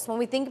sales. When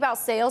we think about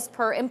sales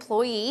per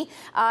employee,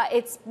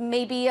 it's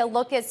maybe a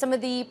look at some of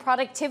the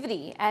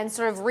productivity and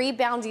sort of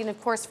rebounding, of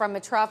course, from a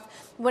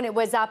trough when it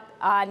was up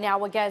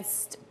now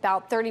against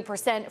about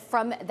 30%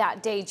 from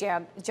that day,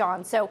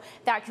 John. So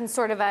that can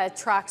sort of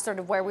track sort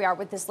of where we are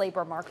with this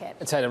labor market.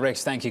 Taylor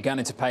Ricks, thank you. Going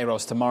into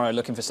payrolls tomorrow,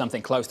 looking for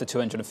something close to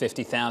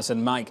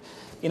 250,000. Mike,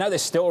 you know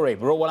this story.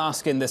 We're all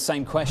asking the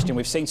same question.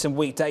 We've seen some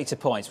weak data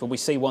points. Will we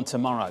see one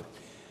tomorrow?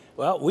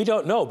 Well, we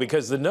don't know,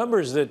 because the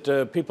numbers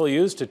that people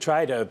use to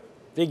try to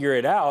figure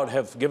it out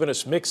have given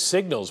us mixed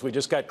signals. We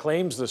just got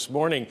claims this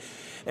morning,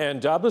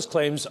 and jobless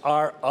claims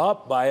are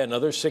up by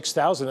another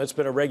 6,000. That's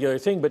been a regular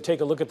thing, but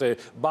take a look at the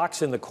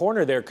box in the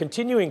corner there.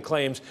 Continuing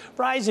claims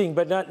rising,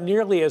 but not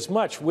nearly as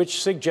much,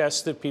 which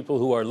suggests that people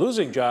who are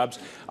losing jobs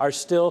are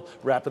still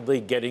rapidly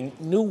getting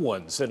new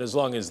ones. And as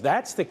long as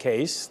that's the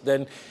case,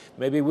 then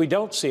maybe we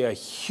don't see a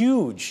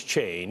huge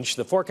change.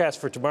 The forecast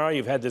for tomorrow,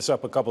 you've had this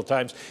up a couple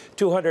times,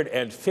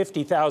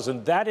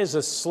 250,000. That is a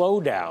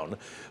slowdown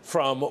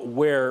from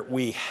where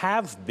we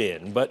have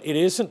been, but it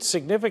isn't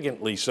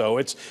significantly so.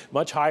 It's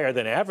much higher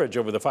than average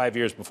over the 5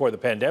 years before the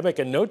pandemic,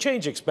 and no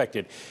change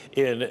expected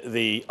in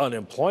the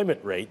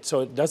unemployment rate.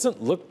 So it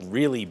doesn't look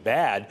really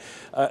bad.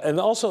 And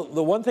also,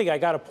 the one thing I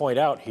got to point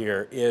out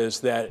here is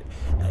that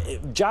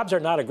jobs are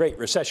not a great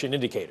recession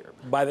indicator.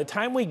 By the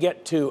time we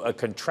get to a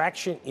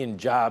contraction in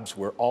jobs,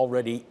 we're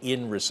already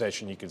in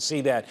recession. You can see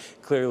that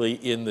clearly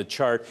in the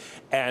chart.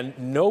 And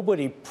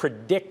nobody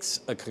predicts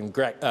a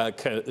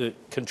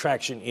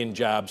contraction in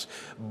jobs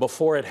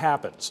before it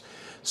happens.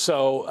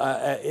 So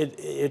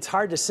it's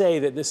hard to say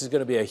that this is going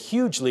to be a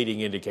huge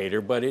leading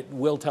indicator, but it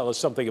will tell us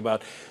something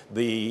about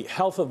the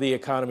health of the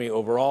economy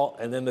overall.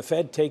 And then the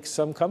Fed takes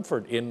some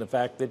comfort in the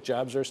fact that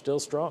jobs are still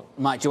strong.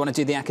 Mike, do you want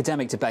to do the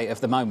academic debate of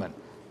the moment,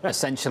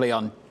 essentially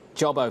on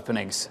job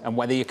openings and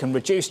whether you can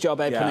reduce job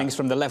openings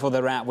from the level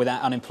they're at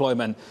without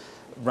unemployment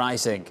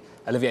rising?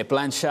 Olivier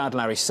Blanchard,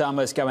 Larry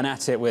Summers going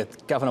at it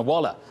with Governor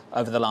Waller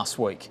over the last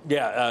week.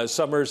 Yeah,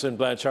 Summers and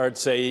Blanchard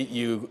say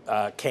you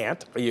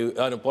can't.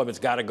 Unemployment's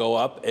got to go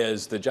up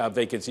as the job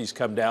vacancies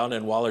come down,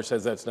 and Waller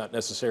says that's not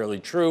necessarily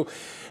true.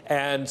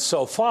 And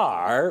so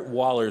far,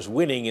 Waller's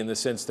winning in the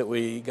sense that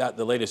we got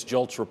the latest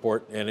JOLTS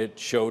report, and it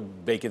showed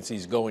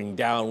vacancies going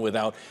down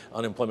without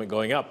unemployment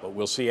going up. But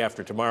we'll see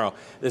after tomorrow.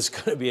 This is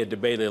going to be a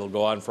debate that'll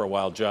go on for a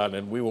while, John,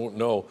 and we won't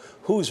know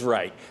who's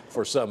right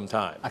for some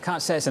time. I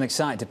can't say it's an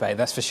exciting debate,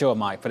 that's for sure,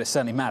 Mike, but it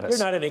certainly matters.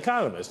 You're not an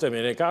economist. I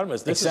mean, an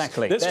economist, this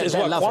is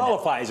what loving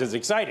qualifies as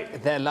exciting.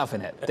 They're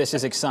loving it. This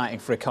is exciting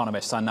for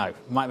economists, I know.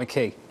 Mike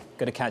McKee,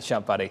 good to catch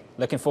up, buddy.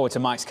 Looking forward to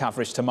Mike's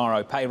coverage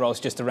tomorrow. Payroll's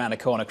just around the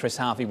corner. Chris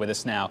Harvey with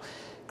us now.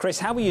 Chris,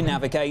 how will you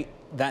navigate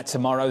that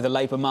tomorrow, the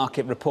labour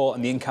market report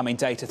and the incoming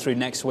data through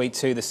next week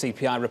to the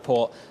CPI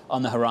report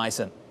on the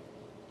horizon?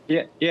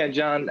 Yeah,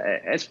 John,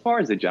 as far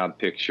as the job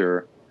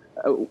picture,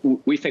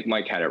 we think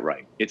Mike had it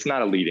right. It's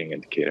not a leading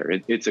indicator.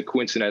 It's a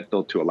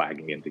coincidental to a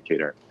lagging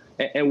indicator.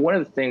 And one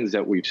of the things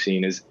that we've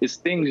seen is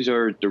things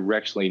are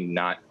directionally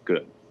not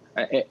good.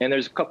 And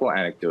there's a couple of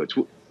anecdotes.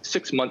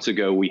 6 months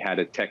ago, we had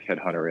a tech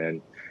headhunter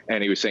in,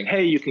 and he was saying,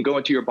 hey, you can go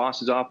into your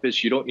boss's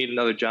office, you don't need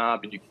another job,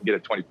 and you can get a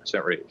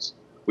 20% raise.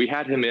 We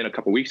had him in a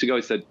couple of weeks ago.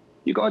 He said,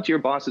 you go into your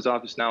boss's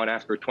office now and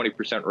ask for a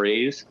 20%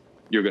 raise,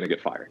 you're going to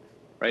get fired,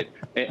 right?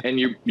 And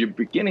you're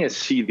beginning to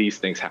see these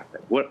things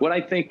happen. What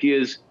I think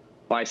is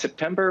by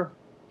September,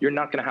 you're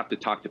not going to have to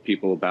talk to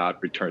people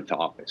about return to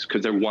office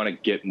because they want to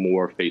get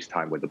more face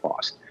time with the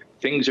boss.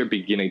 Things are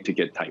beginning to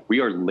get tight.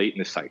 We are late in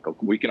the cycle.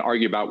 We can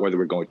argue about whether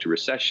we're going to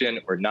recession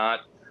or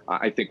not.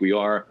 I think we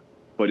are,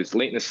 but it's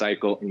late in the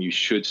cycle, and you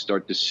should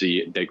start to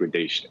see a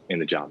degradation in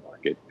the job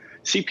market.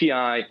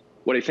 CPI,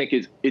 what I think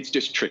is it's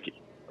just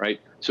tricky, right?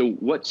 So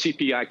what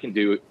CPI can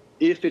do,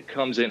 if it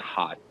comes in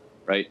hot,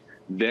 right,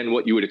 then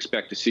what you would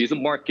expect to see is the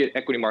market,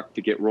 equity market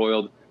to get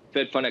roiled,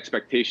 Fed fund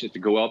expectations to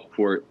go up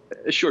for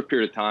a short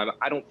period of time.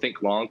 I don't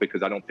think long,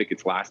 because I don't think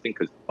it's lasting,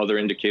 because other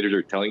indicators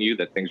are telling you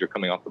that things are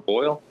coming off the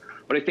boil.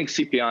 But I think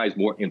CPI is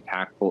more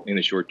impactful in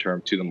the short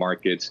term to the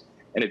markets.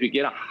 And if you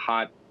get a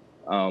hot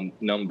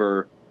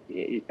number,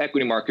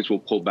 equity markets will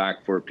pull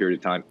back for a period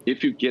of time.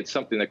 If you get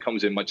something that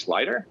comes in much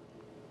lighter,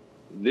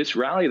 this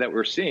rally that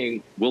we're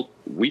seeing,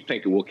 we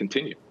think it will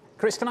continue.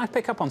 Chris, can I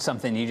pick up on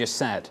something you just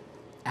said?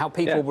 How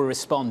people will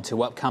respond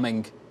to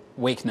upcoming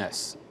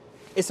weakness.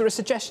 Is there a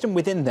suggestion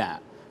within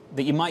that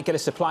you might get a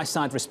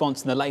supply-side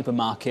response in the labour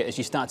market as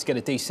you start to get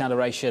a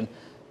deceleration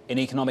in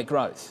economic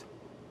growth?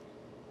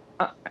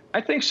 I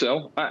think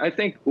so. I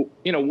think,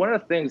 one of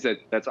the things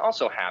that's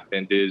also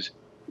happened is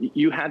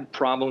you had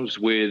problems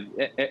with,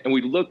 and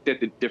we looked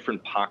at the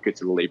different pockets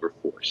of the labor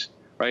force,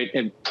 right?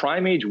 And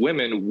prime age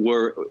women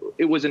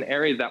it was an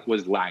area that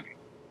was lagging.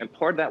 And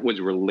part of that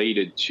was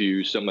related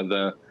to some of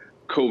the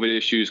COVID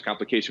issues,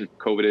 complications of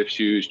COVID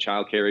issues,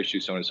 childcare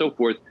issues, so on and so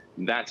forth.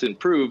 That's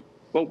improved.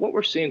 But what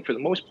we're seeing for the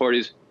most part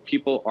is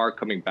people are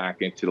coming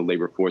back into the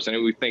labor force.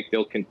 And we think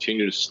they'll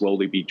continue to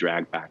slowly be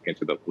dragged back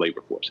into the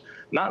labor force.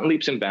 Not in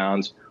leaps and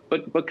bounds,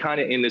 but kind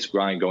of in this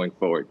grind going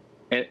forward.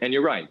 And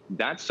you're right.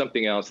 That's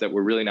something else that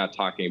we're really not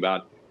talking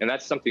about. And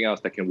that's something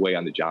else that can weigh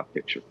on the job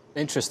picture.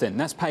 Interesting.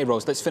 That's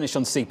payrolls. Let's finish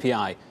on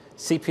CPI.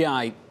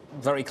 CPI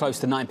very close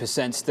to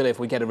 9% still if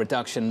we get a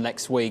reduction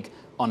next week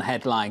on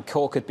headline.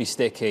 Core could be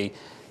sticky.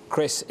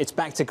 Chris, it's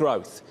back to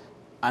growth.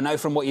 I know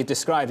from what you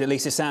described, at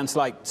least it sounds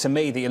like to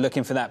me that you're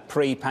looking for that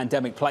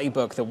pre-pandemic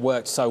playbook that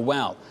worked so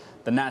well.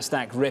 The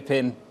NASDAQ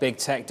ripping, big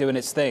tech doing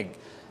its thing.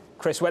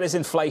 Chris, where does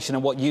inflation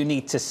and what you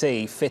need to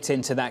see fit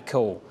into that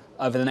call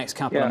over the next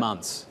couple of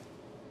months?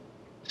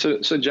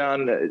 So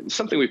John,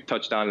 something we've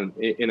touched on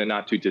in a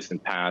not too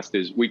distant past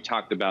is we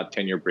talked about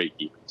 10-year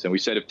break-evens. And we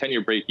said if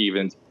 10-year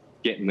break-evens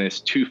get in this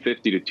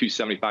 250 to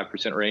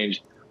 275%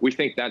 range, we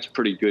think that's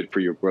pretty good for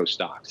your growth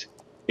stocks.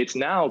 It's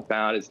now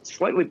it's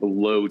slightly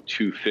below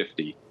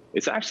 250.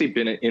 It's actually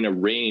been in a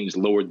range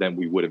lower than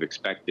we would have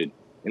expected,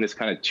 in this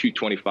kind of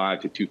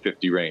 225 to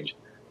 250 range.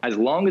 As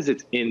long as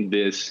it's in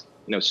this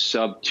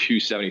sub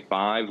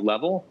 275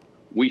 level,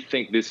 we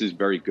think this is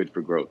very good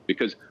for growth,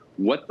 because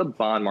what the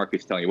bond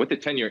market's telling you, what the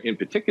 10-year in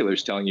particular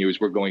is telling you,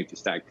 is we're going to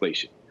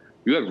stagflation.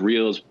 You have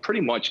reals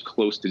pretty much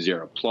close to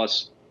zero,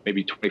 plus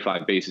maybe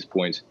 25 basis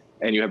points,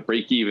 and you have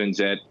break-evens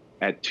at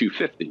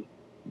 250.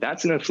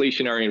 That's an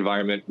inflationary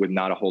environment with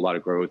not a whole lot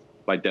of growth.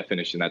 By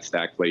definition, that's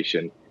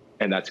stagflation,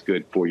 and that's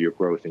good for your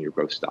growth and your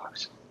growth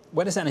stocks.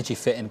 Where does energy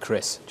fit in,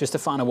 Chris? Just a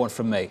final one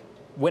from me.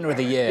 Winner of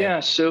the year. Yeah,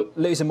 so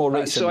losing more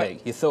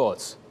recently. Your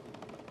thoughts?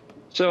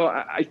 So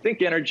I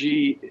think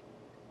energy,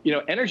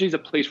 energy is a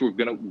place we're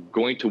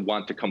going to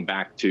want to come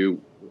back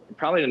to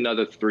probably in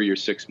another 3 or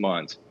 6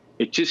 months.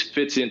 It just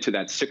fits into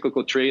that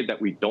cyclical trade that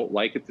we don't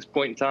like at this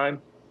point in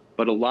time.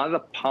 But a lot of the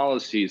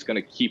policy is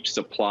going to keep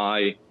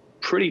supply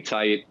pretty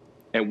tight.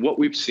 And what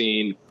we've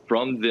seen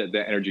from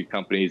the energy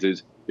companies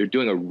is they're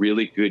doing a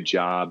really good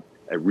job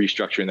at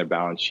restructuring their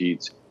balance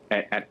sheets,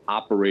 at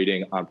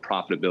operating on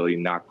profitability,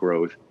 not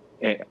growth.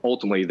 And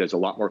ultimately, there's a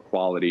lot more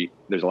quality.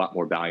 There's a lot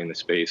more value in the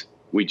space.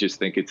 We just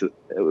think it's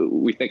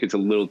a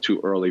little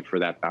too early for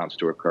that bounce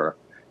to occur.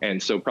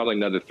 And so probably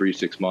another 3 to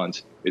 6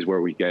 months is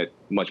where we get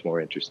much more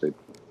interested.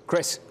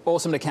 Chris,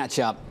 awesome to catch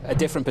up. A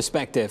different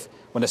perspective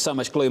when there's so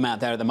much gloom out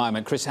there at the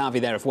moment. Chris Harvey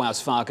there of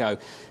Wells Fargo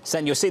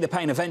saying you'll see the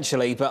pain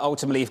eventually, but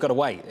ultimately you've got to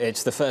wait.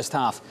 It's the first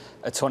half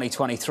of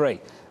 2023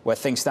 where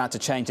things start to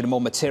change in a more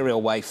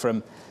material way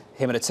from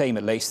him and a team,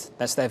 at least.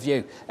 That's their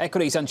view.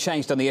 Equities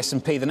unchanged on the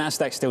S&P. The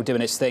NASDAQ still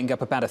doing its thing,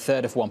 up about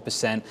 1/3 of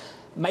 1%.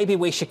 Maybe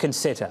we should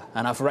consider,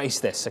 and I've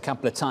raised this a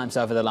couple of times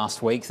over the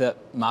last week, that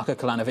Marko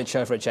Kolanovic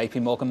over at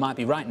JP Morgan might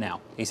be right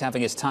now. He's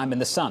having his time in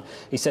the sun.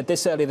 He said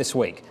this earlier this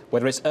week: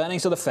 whether it's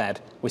earnings or the Fed,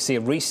 we see a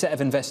reset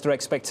of investor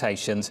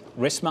expectations.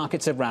 Risk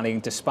markets are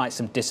rallying despite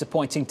some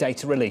disappointing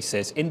data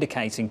releases,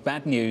 indicating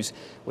bad news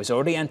was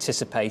already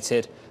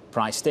anticipated,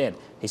 priced in.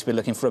 He's been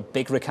looking for a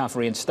big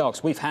recovery in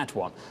stocks. We've had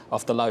one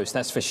off the lows,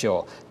 that's for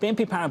sure.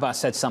 BNP Paribas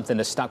said something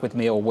that stuck with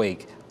me all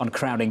week on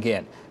crowding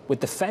in. With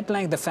the Fed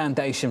laying the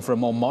foundation for a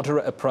more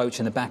moderate approach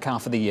in the back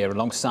half of the year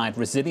alongside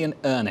resilient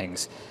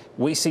earnings,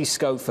 we see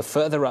scope for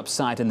further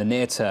upside in the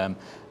near term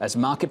as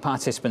market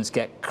participants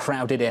get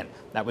crowded in.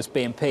 That was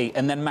BNP.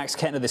 And then Max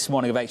Kettner this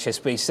morning of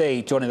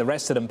HSBC joining the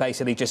rest of them,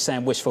 basically just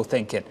saying wishful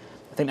thinking.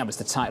 I think that was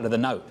the title of the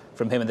note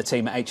from him and the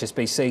team at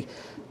HSBC.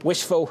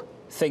 Wishful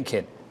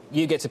thinking.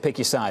 You get to pick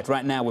your side.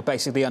 Right now, we're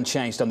basically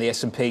unchanged on the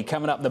S&P.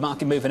 Coming up, the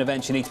market moving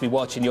events you need to be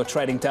watching. Your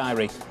trading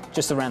diary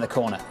just around the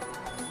corner.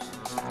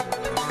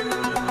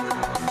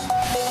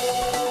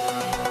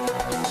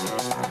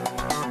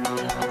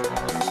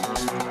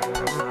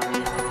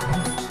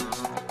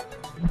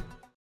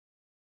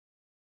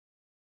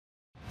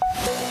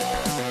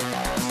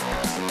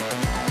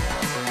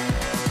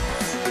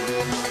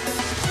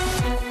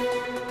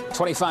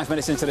 25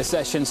 minutes into the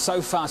session,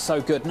 so far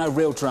so good. No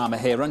real drama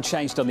here.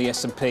 Unchanged on the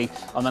S&P.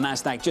 On the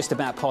NASDAQ, just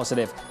about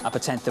positive, up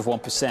 1/10 of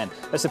 1%.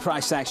 That's the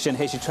price action.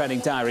 Here's your trading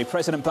diary.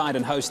 President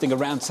Biden hosting a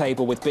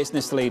roundtable with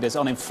business leaders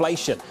on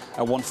inflation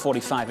at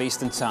 1:45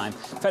 Eastern Time.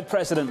 Fed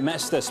President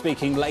Mester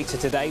speaking later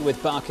today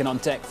with Barkin on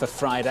deck for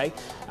Friday.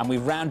 And we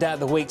round out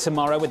the week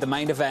tomorrow with the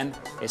main event.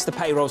 It's the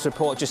payrolls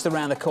report just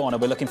around the corner.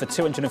 We're looking for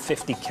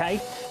 250K.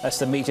 That's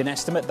the median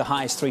estimate. The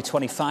high is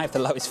 325, the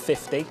low is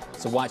 50.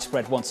 It's a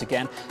widespread once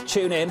again.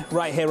 Tune in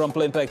right here on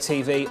Bloomberg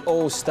TV.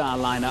 All-star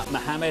lineup.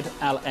 Mohamed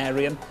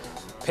Al-Arian,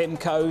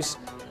 PIMCO's,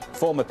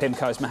 former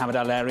PIMCO's Mohamed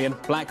Al-Arian,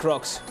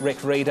 BlackRock's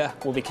Rick Reeder.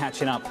 We'll be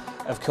catching up,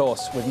 of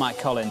course, with Mike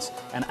Collins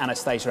and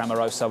Anastasia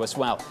Amoroso as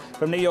well.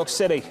 From New York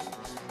City,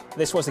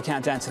 this was the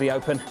countdown to the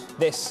open.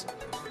 This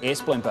is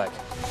Bloomberg.